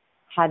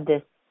had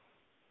this,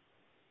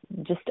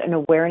 just an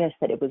awareness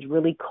that it was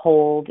really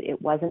cold,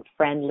 it wasn't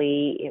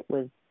friendly, it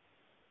was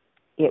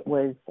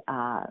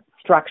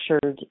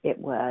structured, it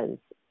was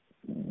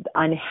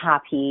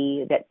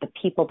unhappy, that the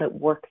people that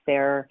worked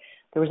there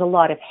was a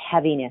lot of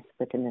heaviness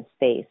within the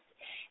space.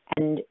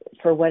 And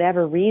for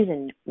whatever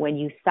reason, when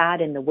you sat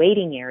in the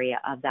waiting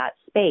area of that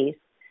space,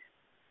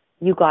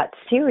 you got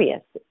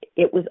serious.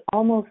 It was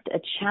almost a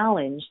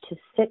challenge to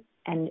sit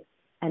and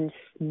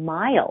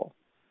smile.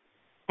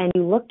 And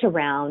you looked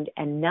around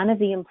and none of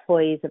the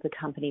employees of the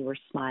company were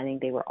smiling.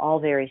 They were all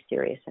very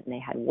serious and they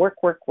had work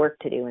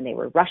to do, and they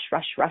were rush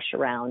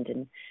around.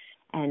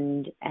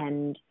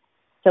 And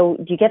so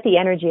you get the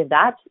energy of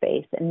that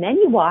space. And then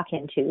you walk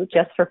into,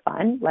 just for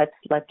fun, let's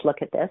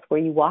look at this, where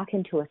you walk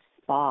into a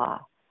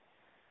spa.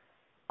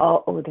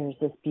 Oh, there's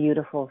this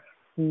beautiful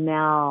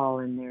smell,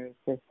 and there's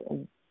this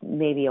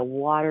maybe a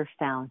water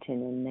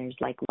fountain, and there's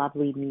like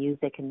lovely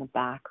music in the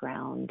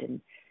background,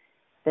 and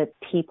the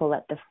people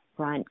at the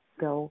front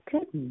go,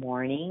 "Good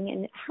morning,"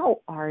 and "How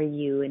are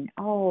you?" And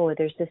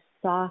there's this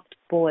soft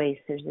voice,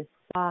 there's this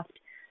soft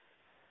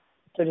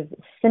sort of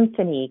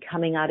symphony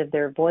coming out of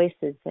their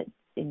voices that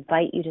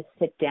invite you to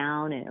sit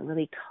down in a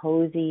really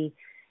cozy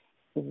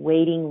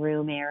waiting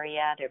room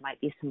area. There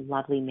might be some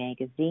lovely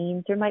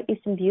magazines. There might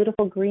be some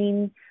beautiful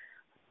green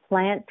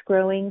plants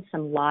growing,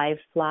 some live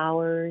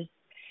flowers,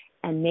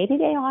 and maybe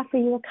they offer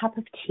you a cup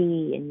of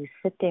tea and you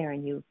sit there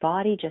and your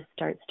body just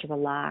starts to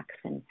relax,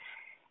 and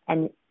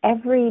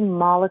every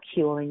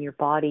molecule in your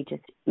body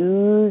just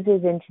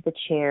oozes into the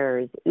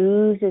chairs,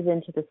 oozes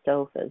into the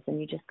sofas, and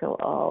you just go,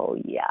 "Oh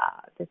yeah,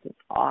 this is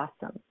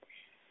awesome."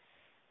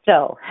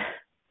 So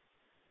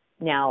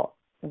now,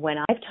 when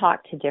I've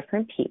talked to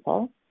different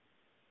people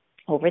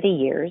over the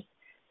years,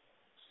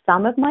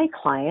 some of my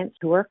clients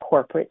who are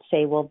corporate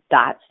say, "Well,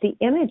 that's the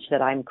image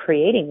that I'm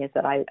creating, is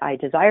that I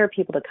desire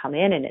people to come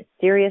in and it's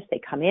serious. They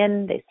come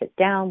in, they sit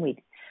down, we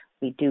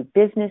do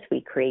business,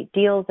 we create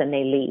deals, and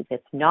they leave.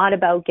 It's not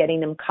about getting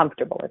them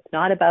comfortable. It's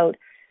not about..."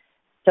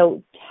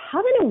 So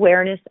have an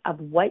awareness of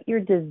what you're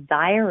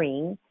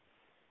desiring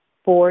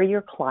for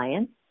your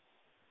clients,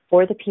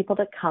 for the people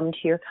that come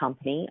to your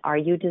company. Are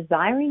you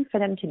desiring for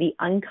them to be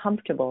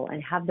uncomfortable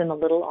and have them a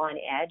little on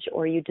edge,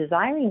 or are you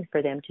desiring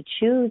for them to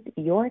choose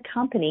your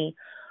company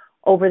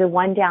over the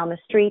one down the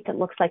street that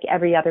looks like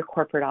every other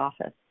corporate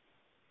office?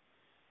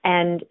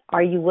 And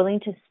are you willing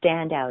to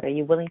stand out? Are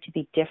you willing to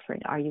be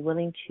different? Are you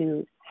willing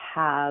to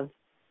have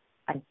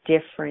a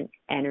different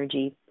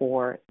energy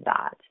for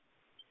that?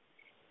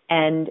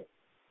 And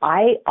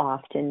I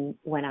often,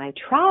 when I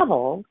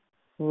travel,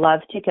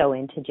 love to go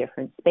into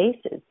different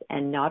spaces,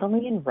 and not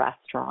only in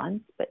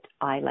restaurants, but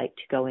I like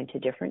to go into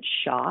different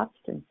shops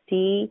and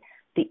see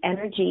the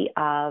energy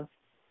of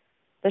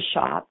the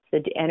shops,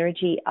 the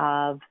energy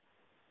of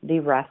the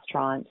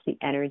restaurants, the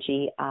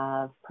energy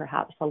of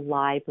perhaps a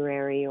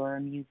library or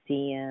a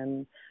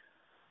museum,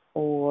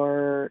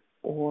 or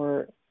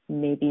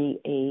maybe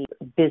a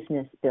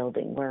business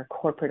building where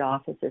corporate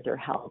offices are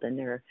held and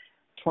they're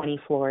 20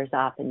 floors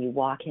up and you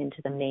walk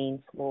into the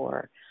main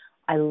floor.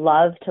 I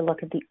love to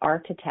look at the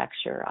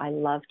architecture. I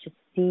love to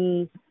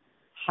see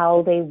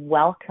how they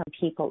welcome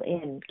people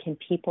in. Can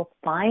people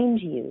find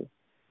you?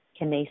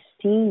 Can they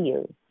see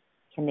you?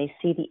 Can they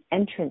see the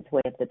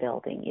entranceway of the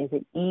building? Is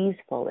it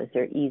easeful? Is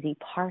there easy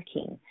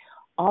parking?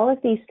 All of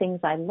these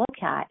things I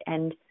look at,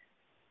 and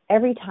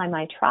every time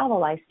I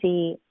travel, I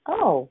see,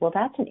 oh, well,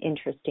 that's an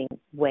interesting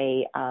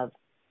way of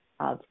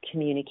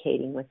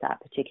communicating with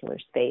that particular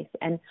space.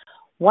 And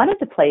one of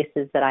the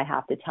places that I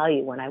have to tell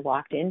you when I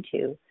walked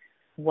into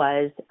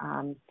was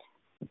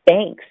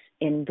banks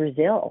in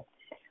Brazil.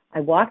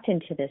 I walked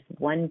into this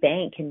one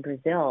bank in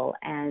Brazil,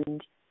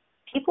 and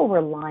people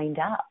were lined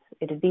up.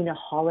 It had been a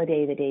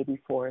holiday the day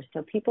before,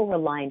 so people were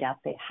lined up.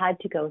 They had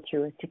to go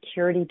through a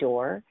security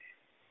door,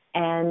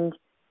 and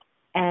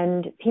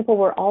people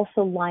were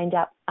also lined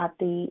up at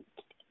the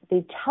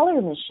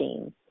teller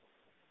machines.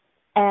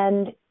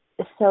 And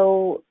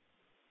so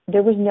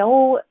there was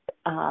no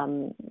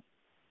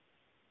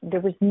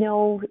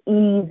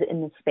ease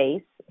in the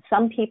space.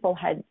 Some people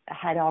had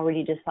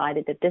already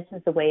decided that this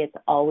is the way it's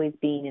always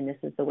been, and this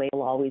is the way it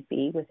will always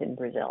be within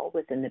Brazil,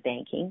 within the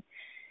banking.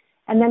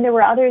 And then there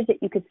were others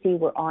that you could see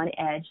were on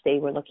edge. They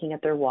were looking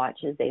at their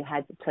watches. They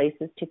had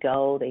places to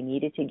go. They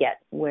needed to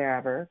get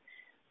wherever.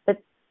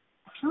 But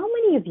how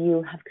many of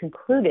you have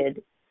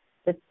concluded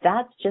that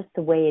that's just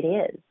the way it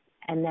is,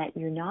 and that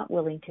you're not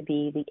willing to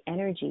be the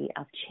energy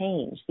of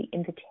change, the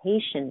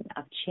invitation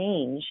of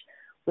change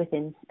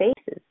within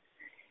spaces?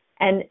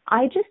 And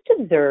I just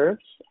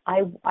observed,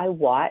 I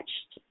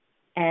watched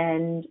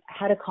and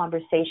had a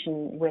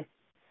conversation with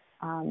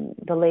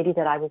the lady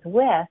that I was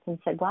with and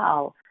said,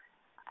 wow.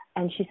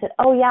 And she said,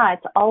 oh, yeah,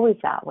 it's always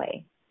that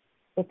way.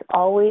 It's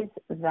always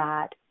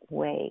that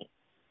way.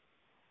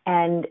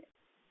 And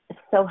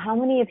so how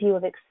many of you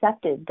have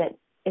accepted that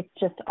it's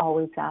just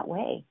always that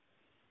way?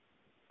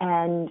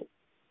 And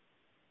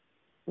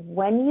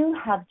when you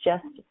have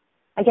just,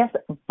 I guess,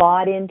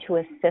 bought into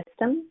a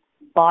system,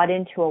 bought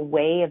into a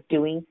way of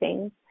doing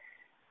things,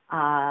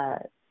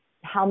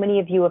 how many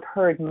of you have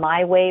heard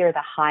my way or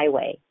the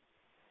highway?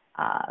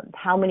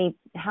 How many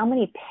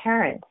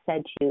parents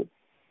said to you,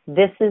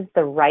 this is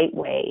the right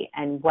way,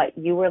 and what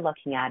you were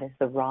looking at is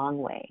the wrong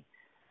way?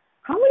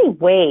 How many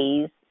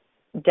ways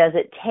does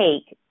it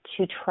take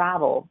to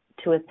travel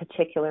to a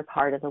particular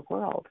part of the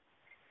world?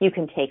 You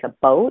can take a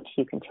boat,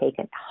 you can take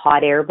a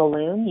hot air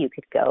balloon, you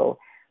could go,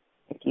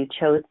 if you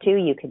chose to,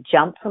 you could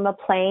jump from a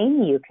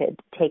plane, you could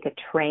take a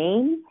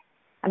train.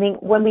 I mean,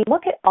 when we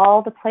look at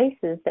all the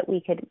places that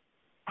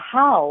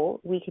how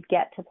we could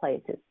get to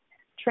places,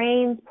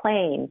 trains,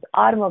 planes,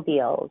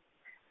 automobiles,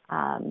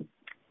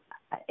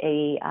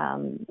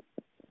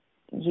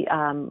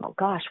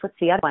 what's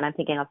the other one I'm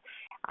thinking of?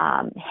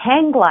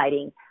 Hang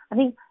gliding. I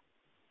mean,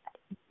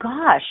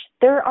 gosh,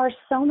 there are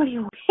so many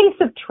ways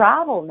of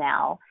travel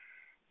now.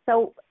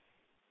 So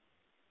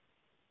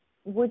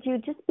would you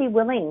just be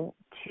willing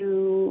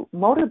to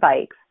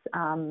motorbikes,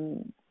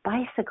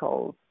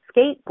 bicycles,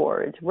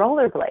 skateboards,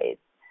 rollerblades?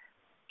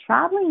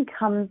 Traveling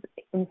comes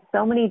in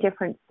so many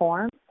different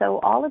forms. So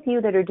all of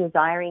you that are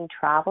desiring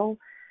travel,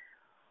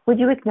 would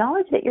you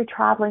acknowledge that you're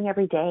traveling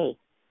every day?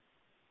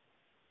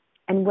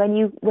 And when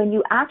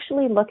you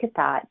actually look at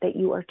that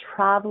you are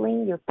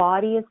traveling, your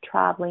body is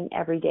traveling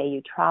every day.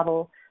 You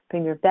travel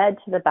from your bed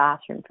to the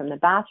bathroom, from the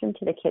bathroom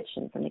to the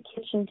kitchen, from the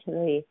kitchen to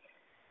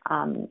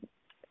the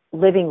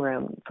living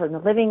room, from the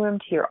living room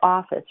to your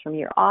office, from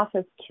your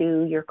office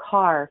to your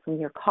car, from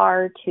your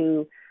car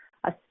to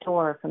a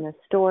store, from the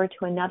store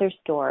to another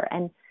store.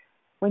 And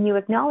when you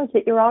acknowledge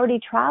that you're already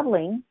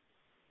traveling,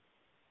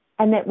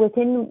 and that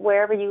within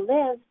wherever you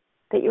live,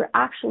 that you're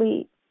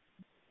actually,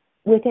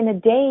 within a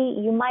day,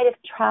 you might have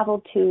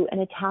traveled to an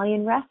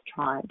Italian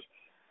restaurant,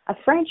 a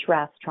French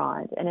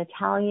restaurant, an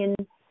Italian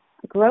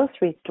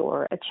grocery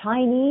store, a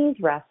Chinese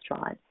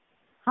restaurant.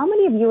 How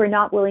many of you are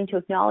not willing to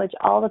acknowledge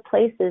all the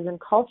places and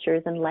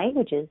cultures and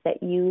languages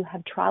that you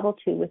have traveled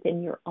to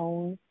within your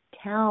own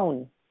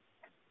town?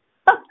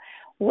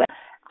 Well,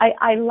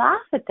 I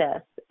laugh at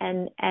this,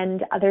 and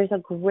there's a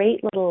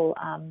great little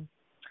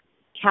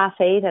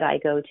cafe that I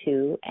go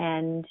to,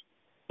 and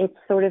it's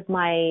sort of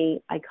I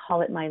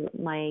call it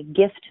my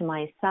gift to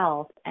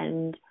myself.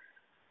 And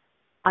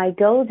I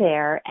go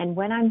there, and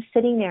when I'm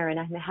sitting there and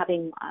I'm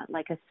having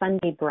like a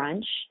Sunday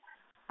brunch,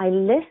 I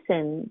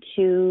listen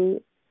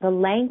to the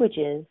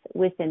languages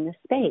within the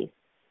space.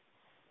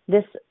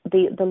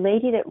 the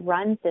lady that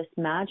runs this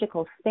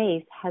magical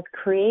space has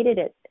created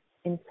it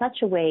in such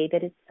a way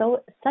that it's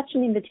such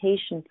an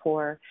invitation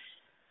for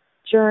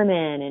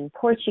German and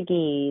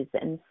Portuguese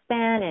and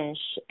Spanish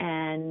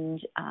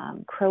and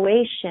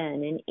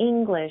Croatian and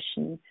English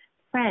and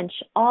French,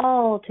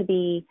 all to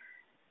be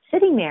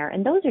sitting there.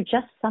 And those are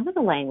just some of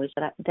the language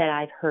that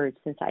I've heard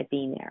since I've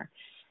been there.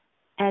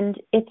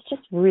 And it's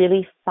just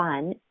really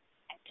fun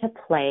to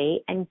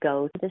play and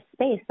go to this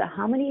space. So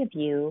how many of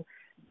you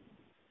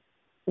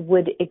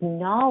would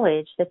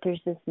acknowledge that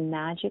there's this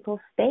magical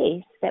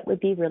space that would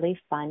be really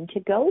fun to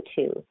go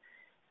to,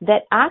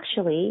 that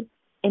actually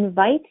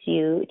invites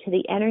you to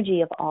the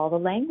energy of all the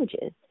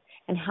languages?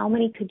 And how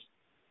many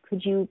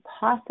could you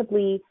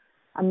possibly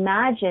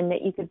imagine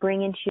that you could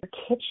bring into your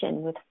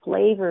kitchen with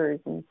flavors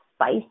and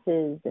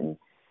spices? And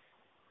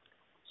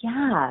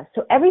yeah,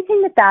 so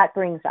everything that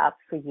brings up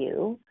for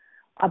you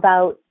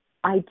about,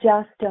 I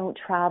just don't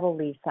travel,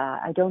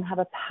 Lisa. I don't have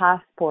a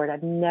passport.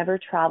 I've never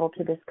traveled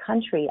to this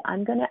country.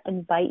 I'm going to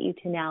invite you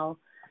to now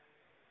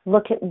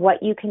look at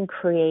what you can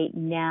create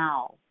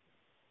now.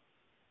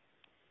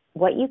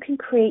 What you can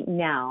create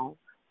now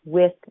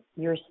with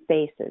your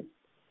spaces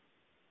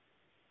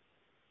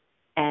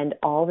and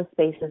all the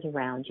spaces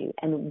around you.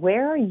 And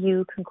where are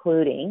you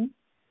concluding,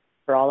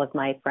 for all of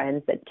my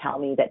friends that tell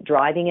me that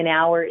driving an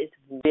hour is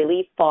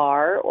really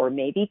far, or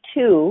maybe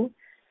 2,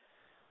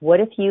 what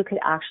if you could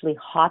actually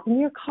hop in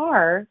your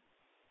car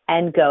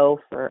and go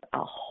for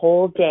a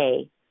whole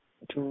day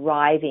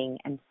driving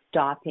and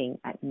stopping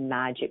at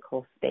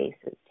magical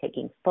spaces,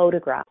 taking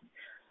photographs,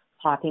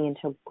 hopping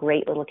into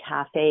great little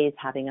cafes,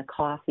 having a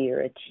coffee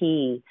or a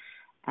tea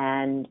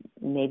and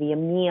maybe a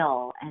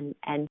meal,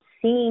 and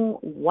seeing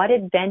what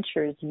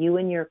adventures you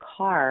in your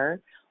car,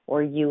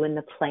 or you in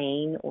the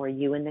plane, or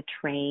you in the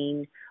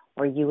train,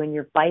 or you in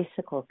your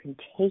bicycle can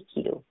take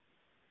you,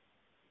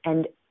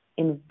 and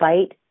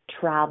invite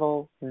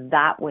travel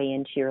that way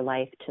into your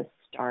life to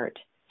start.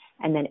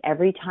 And then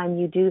every time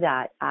you do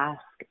that,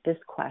 ask this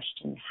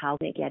question: how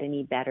can it get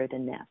any better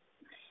than this?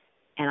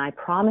 And I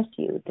promise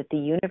you that the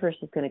universe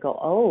is going to go,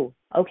 oh,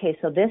 okay,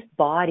 so this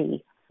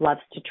body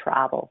loves to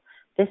travel.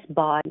 This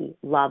body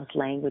loves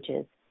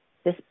languages.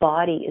 This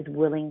body is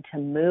willing to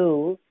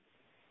move.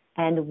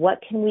 And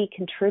what can we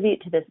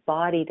contribute to this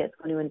body that's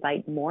going to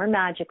invite more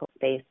magical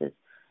spaces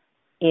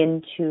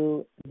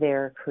into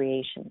their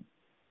creation?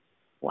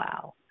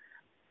 Wow.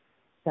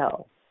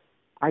 So,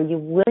 are you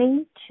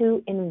willing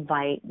to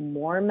invite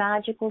more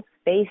magical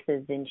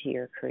spaces into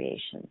your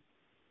creation?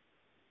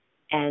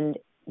 And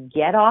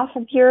get off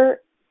of your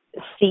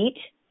seat,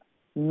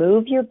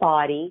 move your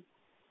body,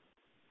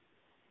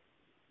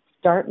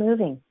 start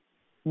moving.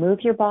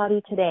 Move your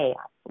body today,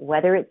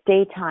 whether it's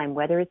daytime,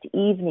 whether it's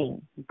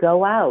evening.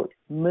 Go out,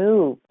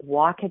 move,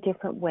 walk a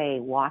different way,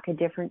 walk a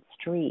different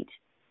street.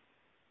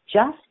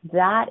 Just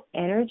that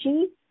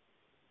energy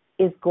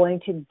is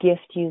going to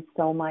gift you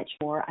so much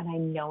more. And I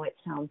know it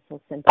sounds so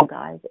simple,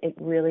 guys. It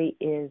really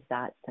is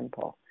that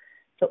simple.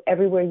 So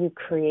everywhere you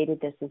created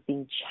this as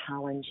being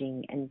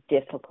challenging and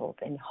difficult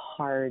and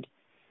hard.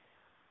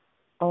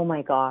 Oh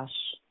my gosh.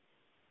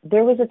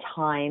 There was a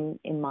time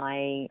in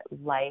my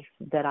life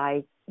that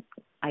I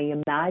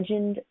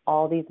imagined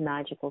all these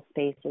magical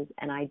spaces,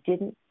 and I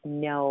didn't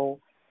know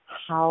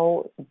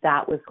how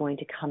that was going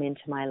to come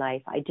into my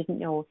life. I didn't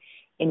know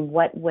in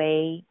what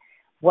way,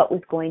 what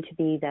was going to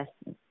be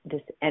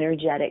this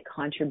energetic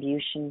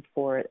contribution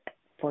for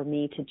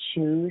me to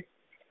choose.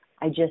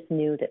 I just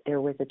knew that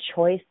there was a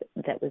choice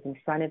that was in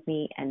front of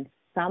me, and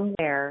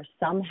somewhere,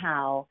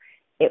 somehow,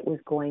 it was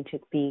going to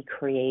be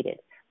created.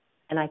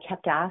 And I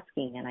kept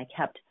asking, and I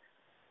kept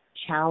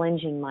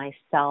challenging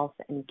myself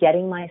and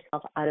getting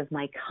myself out of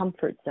my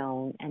comfort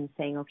zone and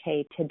saying,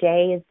 okay,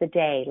 today is the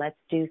day. Let's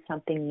do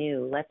something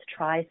new. Let's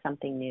try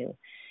something new.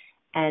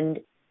 And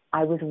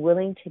I was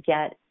willing to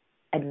get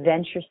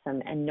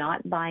adventuresome and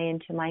not buy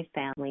into my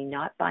family,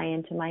 not buy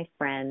into my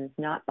friends,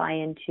 not buy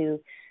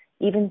into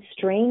even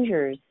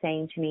strangers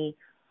saying to me,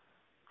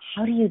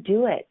 how do you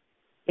do it?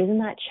 Isn't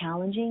that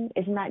challenging?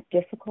 Isn't that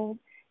difficult?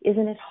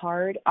 Isn't it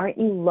hard? Aren't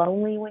you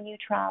lonely when you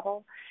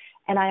travel?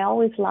 And I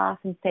always laugh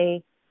and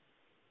say,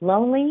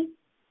 lonely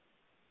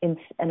in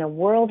a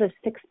world of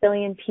 6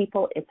 billion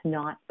people, it's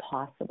not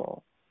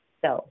possible.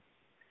 So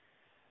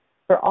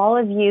for all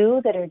of you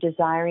that are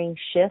desiring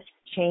shifts,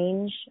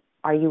 change,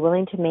 are you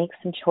willing to make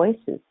some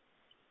choices?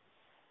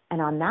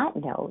 And on that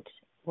note,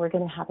 we're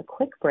going to have a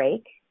quick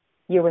break.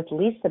 You're with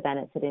Lisa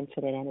Bennett at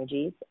Infinite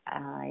Energies.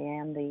 I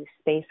am the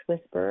Space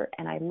Whisperer,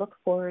 and I look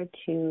forward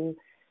to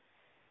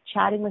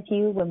chatting with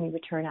you when we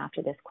return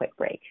after this quick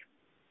break.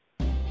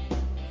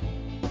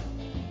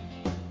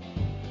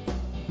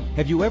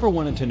 Have you ever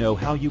wanted to know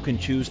how you can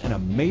choose an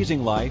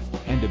amazing life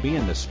and to be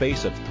in the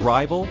space of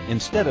thrival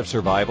instead of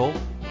survival?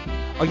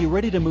 Are you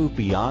ready to move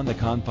beyond the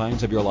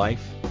confines of your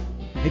life?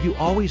 Have you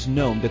always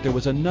known that there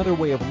was another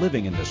way of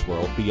living in this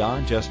world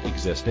beyond just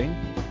existing?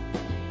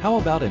 How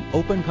about an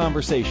open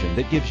conversation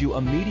that gives you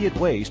immediate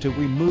ways to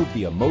remove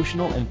the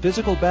emotional and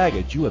physical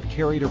baggage you have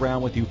carried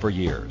around with you for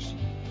years?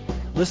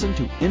 Listen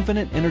to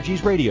Infinite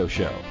Energies Radio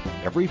Show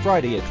every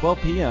Friday at 12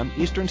 p.m.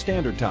 Eastern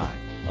Standard Time,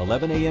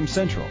 11 a.m.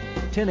 Central,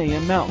 10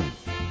 a.m. Mountain,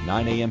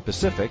 9 a.m.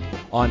 Pacific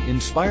on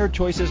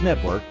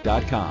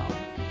InspiredChoicesNetwork.com.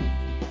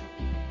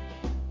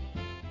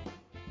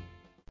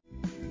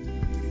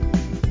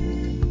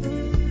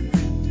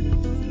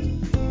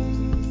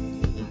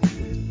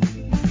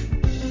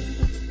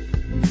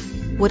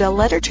 Would a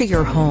letter to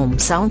your home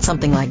sound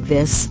something like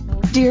this?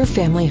 Dear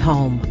Family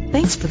Home,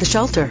 thanks for the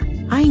shelter.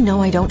 I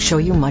know I don't show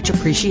you much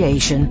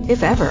appreciation,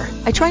 if ever.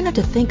 I try not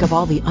to think of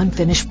all the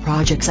unfinished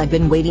projects I've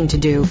been waiting to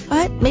do,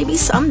 but maybe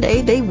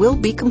someday they will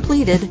be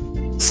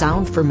completed.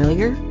 Sound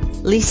familiar?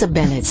 Lisa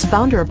Bennett,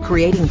 founder of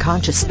Creating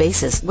Conscious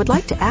Spaces, would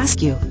like to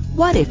ask you,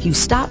 what if you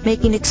stopped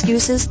making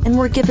excuses and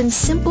were given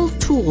simple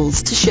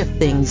tools to shift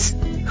things?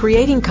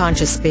 Creating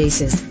Conscious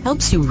Spaces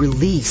helps you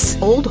release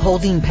old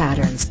holding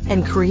patterns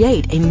and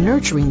create a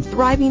nurturing,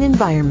 thriving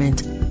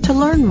environment. To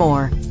learn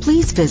more,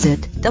 please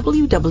visit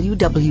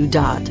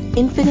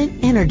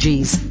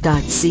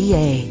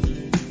www.infiniteenergies.ca.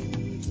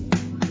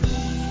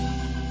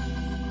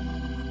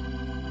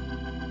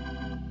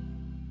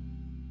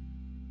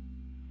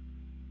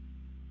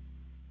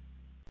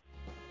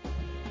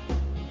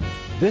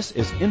 This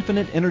is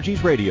Infinite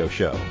Energies Radio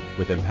Show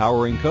with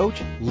empowering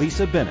coach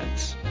Lisa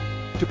Bennett.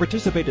 To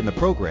participate in the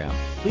program,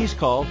 please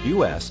call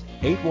U.S.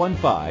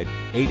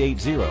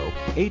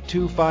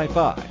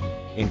 815-880-8255.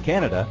 In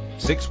Canada,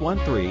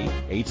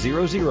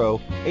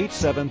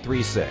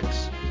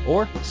 613-800-8736.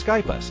 Or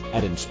Skype us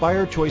at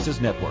Inspired Choices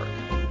Network.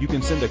 You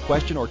can send a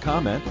question or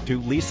comment to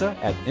Lisa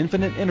at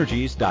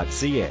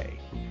infiniteenergies.ca.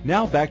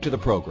 Now back to the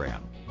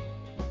program.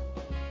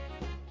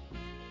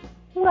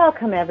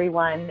 Welcome,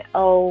 everyone.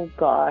 Oh,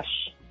 gosh.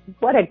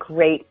 What a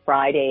great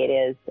Friday it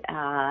is.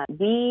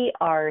 We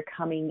are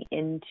coming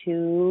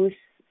into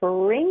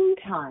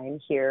springtime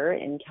here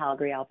in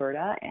Calgary,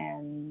 Alberta,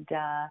 and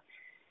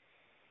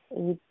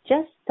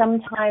just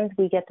sometimes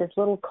we get this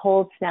little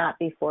cold snap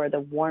before the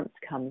warmth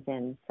comes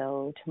in.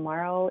 So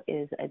tomorrow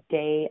is a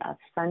day of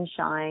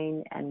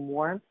sunshine and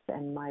warmth,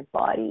 and my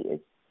body is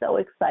so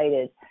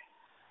excited.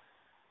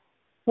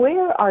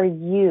 Where are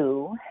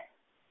you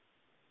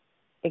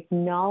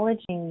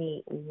acknowledging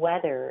the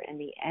weather and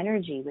the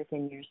energy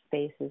within your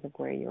spaces of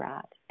where you're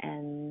at?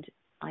 And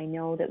I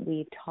know that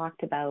we've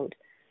talked about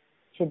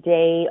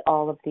today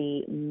all of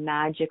the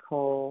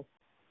magical,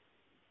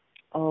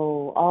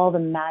 all the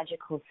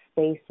magical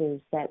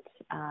spaces that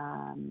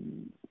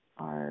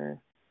are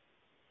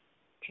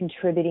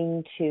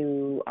contributing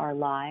to our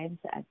lives.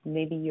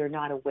 Maybe you're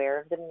not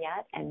aware of them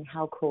yet, and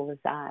how cool is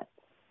that?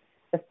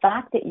 The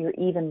fact that you're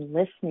even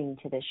listening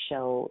to this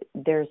show,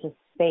 there's a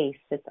space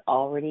that's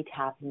already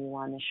tapping you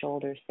on the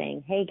shoulder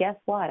saying, hey, guess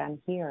what? I'm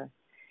here.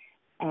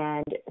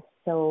 And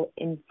so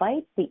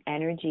invite the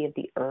energy of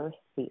the earth,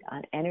 the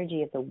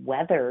energy of the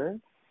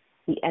weather,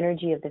 the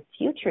energy of the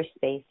future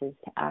spaces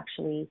to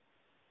actually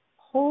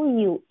pull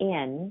you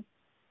in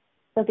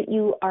so that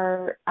you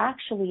are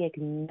actually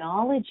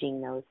acknowledging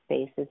those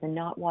spaces and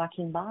not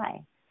walking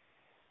by.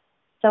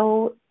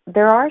 So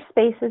there are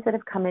spaces that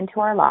have come into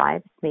our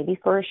lives, maybe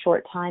for a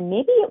short time.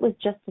 Maybe it was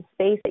just a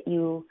space that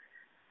you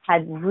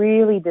had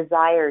really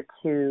desired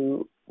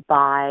to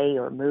buy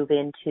or move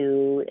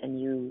into, and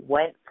you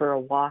went for a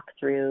walk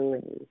through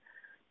and you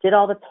did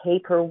all the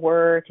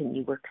paperwork and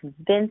you were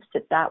convinced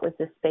that that was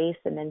the space,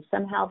 and then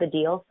somehow the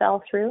deal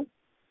fell through.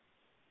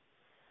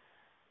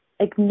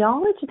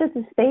 Acknowledge that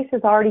the space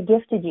has already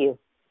gifted you.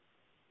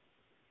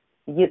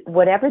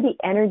 Whatever the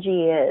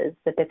energy is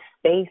that the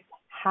space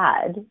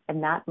had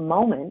in that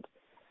moment,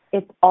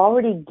 it's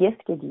already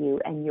gifted you,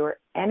 and your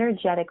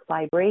energetic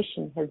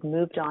vibration has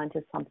moved on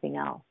to something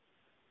else.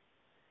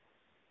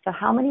 So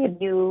how many of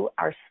you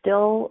are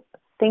still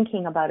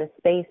thinking about a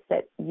space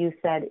that you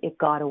said it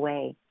got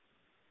away?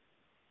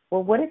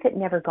 Well, what if it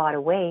never got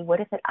away? What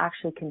if it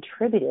actually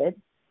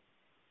contributed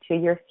to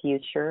your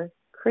future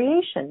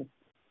creation?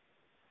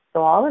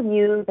 So all of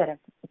you that have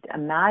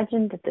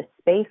imagined that the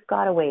space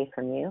got away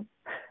from you,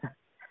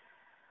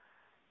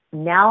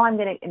 now I'm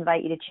going to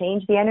invite you to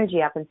change the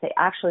energy up and say,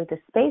 actually, the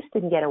space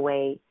didn't get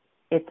away.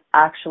 It's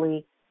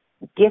actually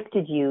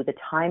gifted you the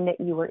time that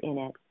you were in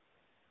it,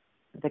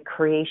 the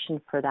creation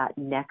for that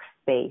next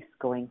space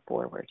going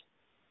forward.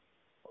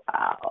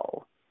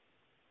 Wow.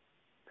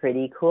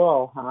 Pretty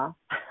cool, huh?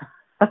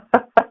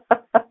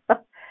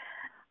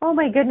 Oh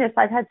my goodness,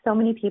 I've had so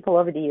many people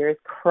over the years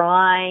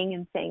crying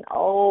and saying,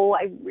 oh,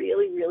 I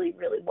really, really,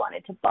 really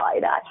wanted to buy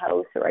that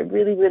house, or I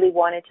really, really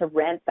wanted to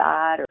rent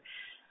that, or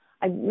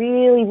I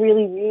really,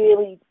 really,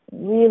 really,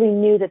 really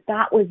knew that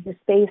that was the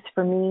space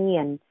for me,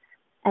 and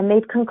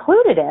they've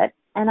concluded it.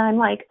 And I'm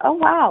like, oh,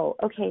 wow.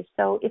 Okay,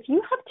 so if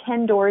you have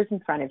 10 doors in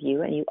front of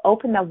you and you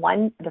open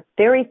the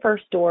very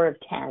first door of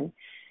 10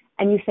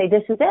 and you say,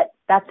 this is it,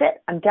 that's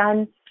it, I'm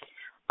done,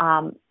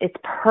 it's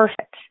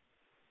perfect.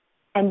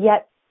 And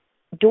yet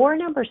door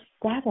number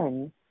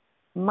 7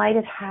 might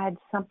have had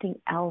something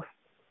else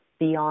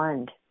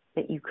beyond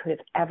that you could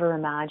have ever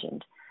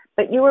imagined,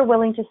 but you were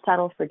willing to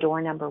settle for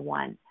door number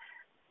 1.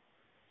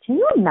 Can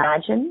you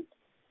imagine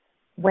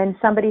when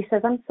somebody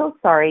says, I'm so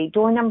sorry,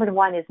 door number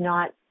 1 is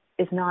not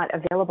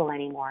available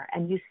anymore,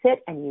 and you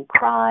sit and you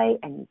cry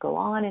and you go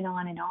on and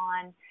on and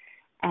on,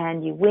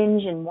 and you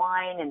whinge and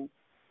whine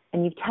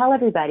and you tell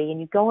everybody,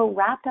 and you go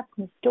wrapped up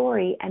in the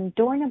story, and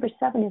door number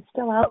 7 is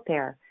still out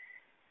there.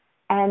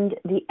 And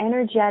the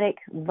energetic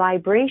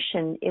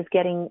vibration is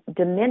getting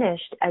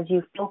diminished as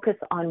you focus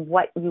on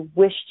what you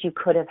wished you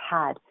could have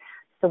had.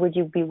 So would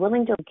you be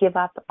willing to give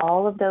up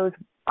all of those,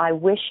 I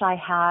wish I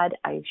had,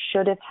 I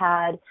should have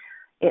had,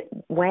 it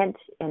went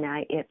and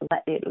it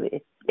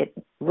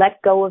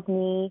let go of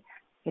me,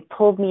 it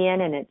pulled me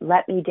in and it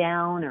let me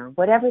down, or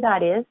whatever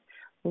that is,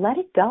 let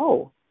it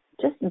go.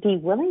 Just be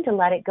willing to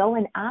let it go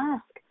and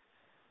ask,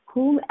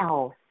 whom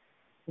else,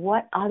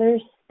 what other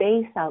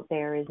space out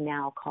there is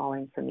now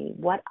calling for me?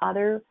 What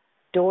other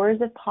doors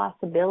of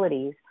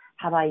possibilities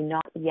have I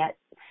not yet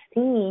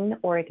seen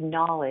or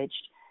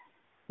acknowledged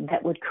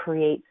that would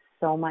create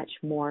so much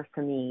more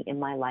for me in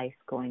my life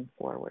going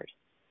forward?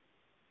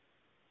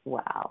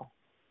 Wow.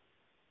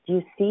 Do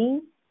you see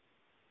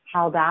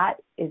how that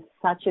is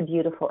such a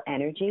beautiful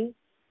energy?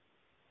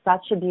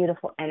 Such a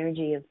beautiful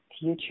energy of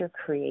future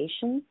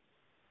creation?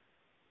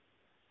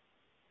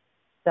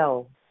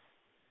 So,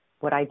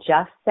 what I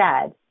just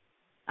said,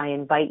 I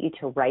invite you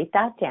to write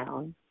that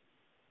down,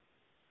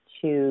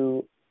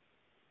 to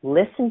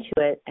listen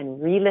to it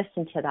and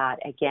re-listen to that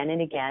again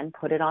and again.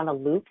 Put it on a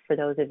loop for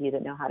those of you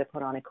that know how to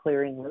put on a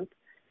clearing loop.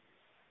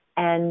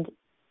 And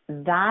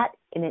that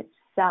in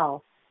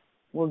itself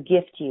will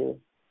gift you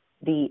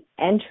the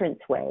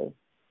entranceway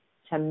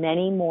to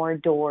many more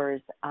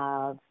doors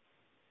of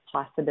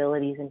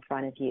possibilities in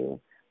front of you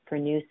for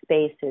new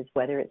spaces,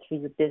 whether it's for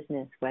your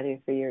business, whether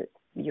it's for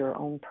your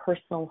own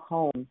personal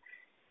home.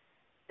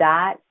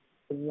 That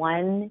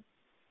one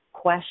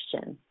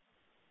question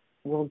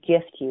will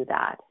gift you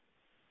that.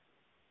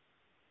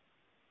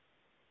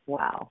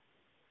 Wow.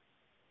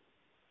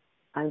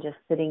 I'm just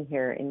sitting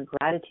here in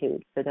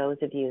gratitude for those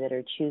of you that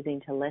are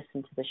choosing to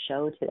listen to the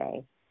show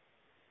today,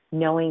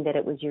 knowing that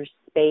it was your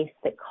space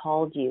that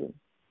called you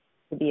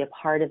to be a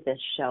part of this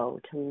show,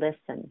 to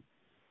listen.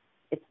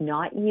 It's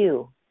not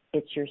you,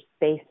 it's your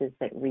spaces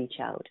that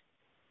reach out.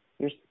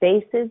 Your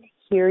spaces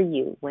hear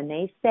you. When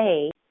they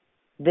say,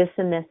 this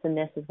and this and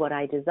this is what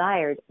I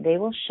desired, they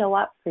will show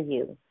up for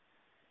you.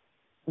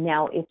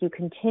 Now, if you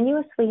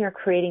continuously are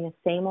creating the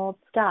same old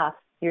stuff,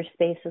 your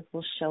spaces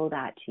will show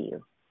that to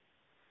you.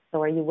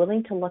 So are you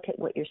willing to look at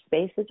what your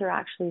spaces are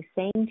actually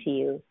saying to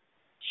you,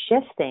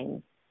 shift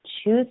things,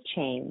 choose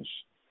change,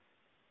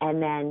 and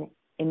then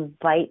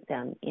invite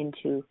them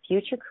into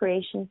future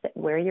creations that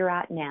where you're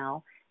at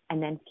now,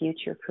 and then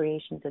future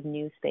creations of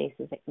new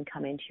spaces that can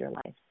come into your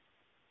life?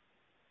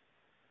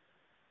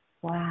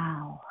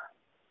 Wow.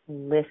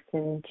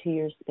 Listen to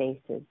your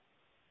spaces.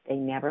 They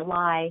never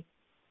lie.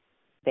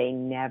 They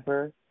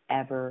never,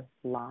 ever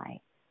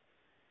lie.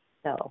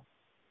 So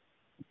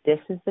this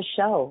is the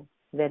show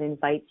that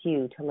invites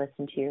you to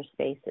listen to your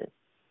spaces.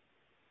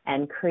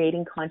 And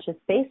Creating Conscious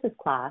Spaces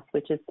class,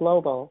 which is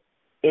global,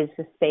 is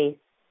the space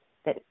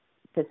that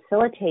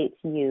facilitates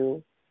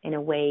you in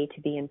a way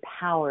to be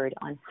empowered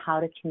on how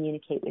to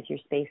communicate with your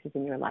spaces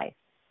in your life.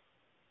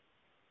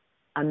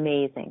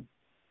 Amazing.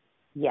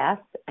 Yes,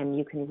 and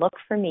you can look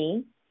for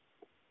me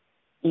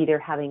either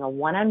having a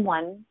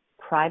one-on-one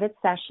private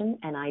session,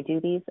 and I do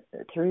these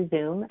through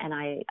Zoom, and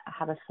I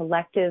have a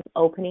selective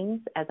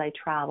openings as I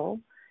travel,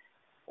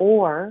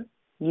 or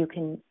you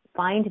can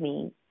find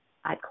me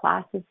at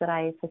classes that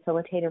I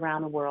facilitate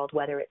around the world,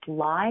 whether it's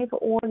live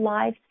or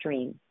live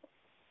stream.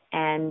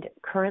 And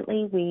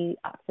currently we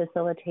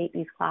facilitate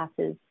these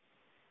classes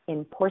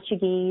in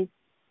Portuguese,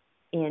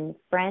 in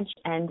French,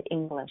 and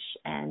English,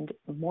 and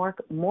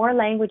more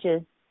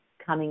languages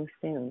coming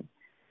soon.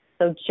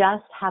 So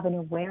just have an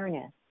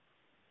awareness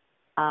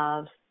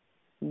of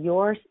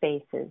your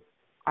spaces.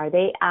 Are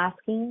they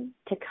asking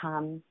to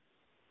come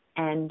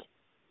and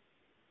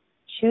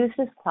choose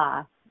this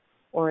class,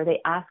 or are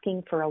they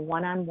asking for a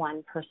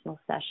one-on-one personal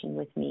session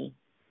with me?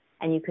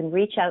 And you can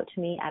reach out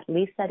to me at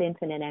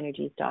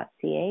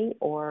lisa@infiniteenergies.ca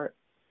or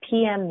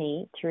PM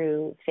me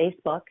through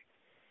Facebook,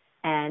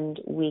 and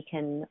we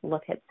can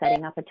look at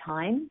setting up a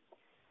time.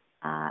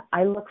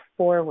 I look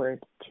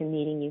forward to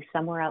meeting you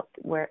somewhere out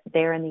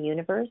there in the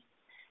universe.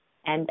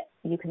 And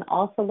you can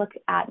also look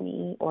at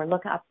me or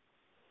look up,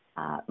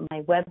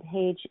 my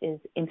webpage is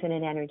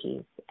Infinite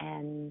Energies,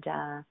 and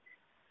I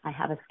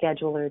have a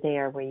scheduler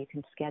there where you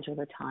can schedule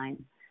a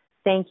time.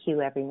 Thank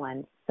you,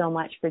 everyone, so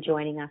much for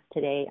joining us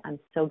today. I'm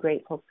so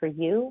grateful for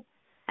you,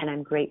 and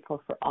I'm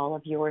grateful for all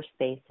of your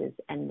spaces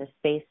and the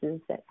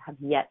spaces that have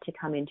yet to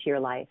come into your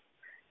life.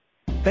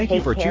 Thank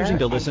you for choosing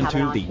to listen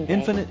to the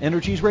Infinite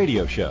Energies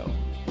radio show.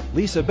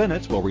 Lisa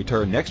Bennett will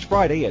return next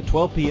Friday at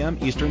 12 p.m.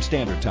 Eastern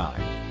Standard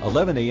Time,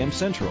 11 a.m.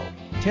 Central,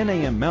 10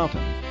 a.m.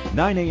 Mountain,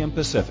 9 a.m.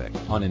 Pacific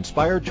on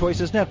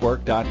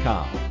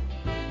InspiredChoicesNetwork.com.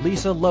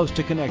 Lisa loves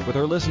to connect with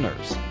her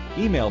listeners.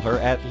 Email her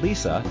at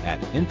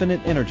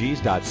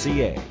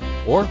lisa@infiniteenergies.ca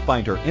or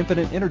find her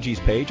Infinite Energies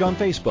page on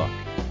Facebook.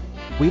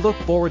 We look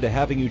forward to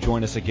having you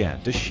join us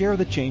again to share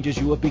the changes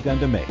you have begun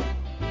to make.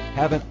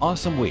 Have an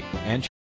awesome week and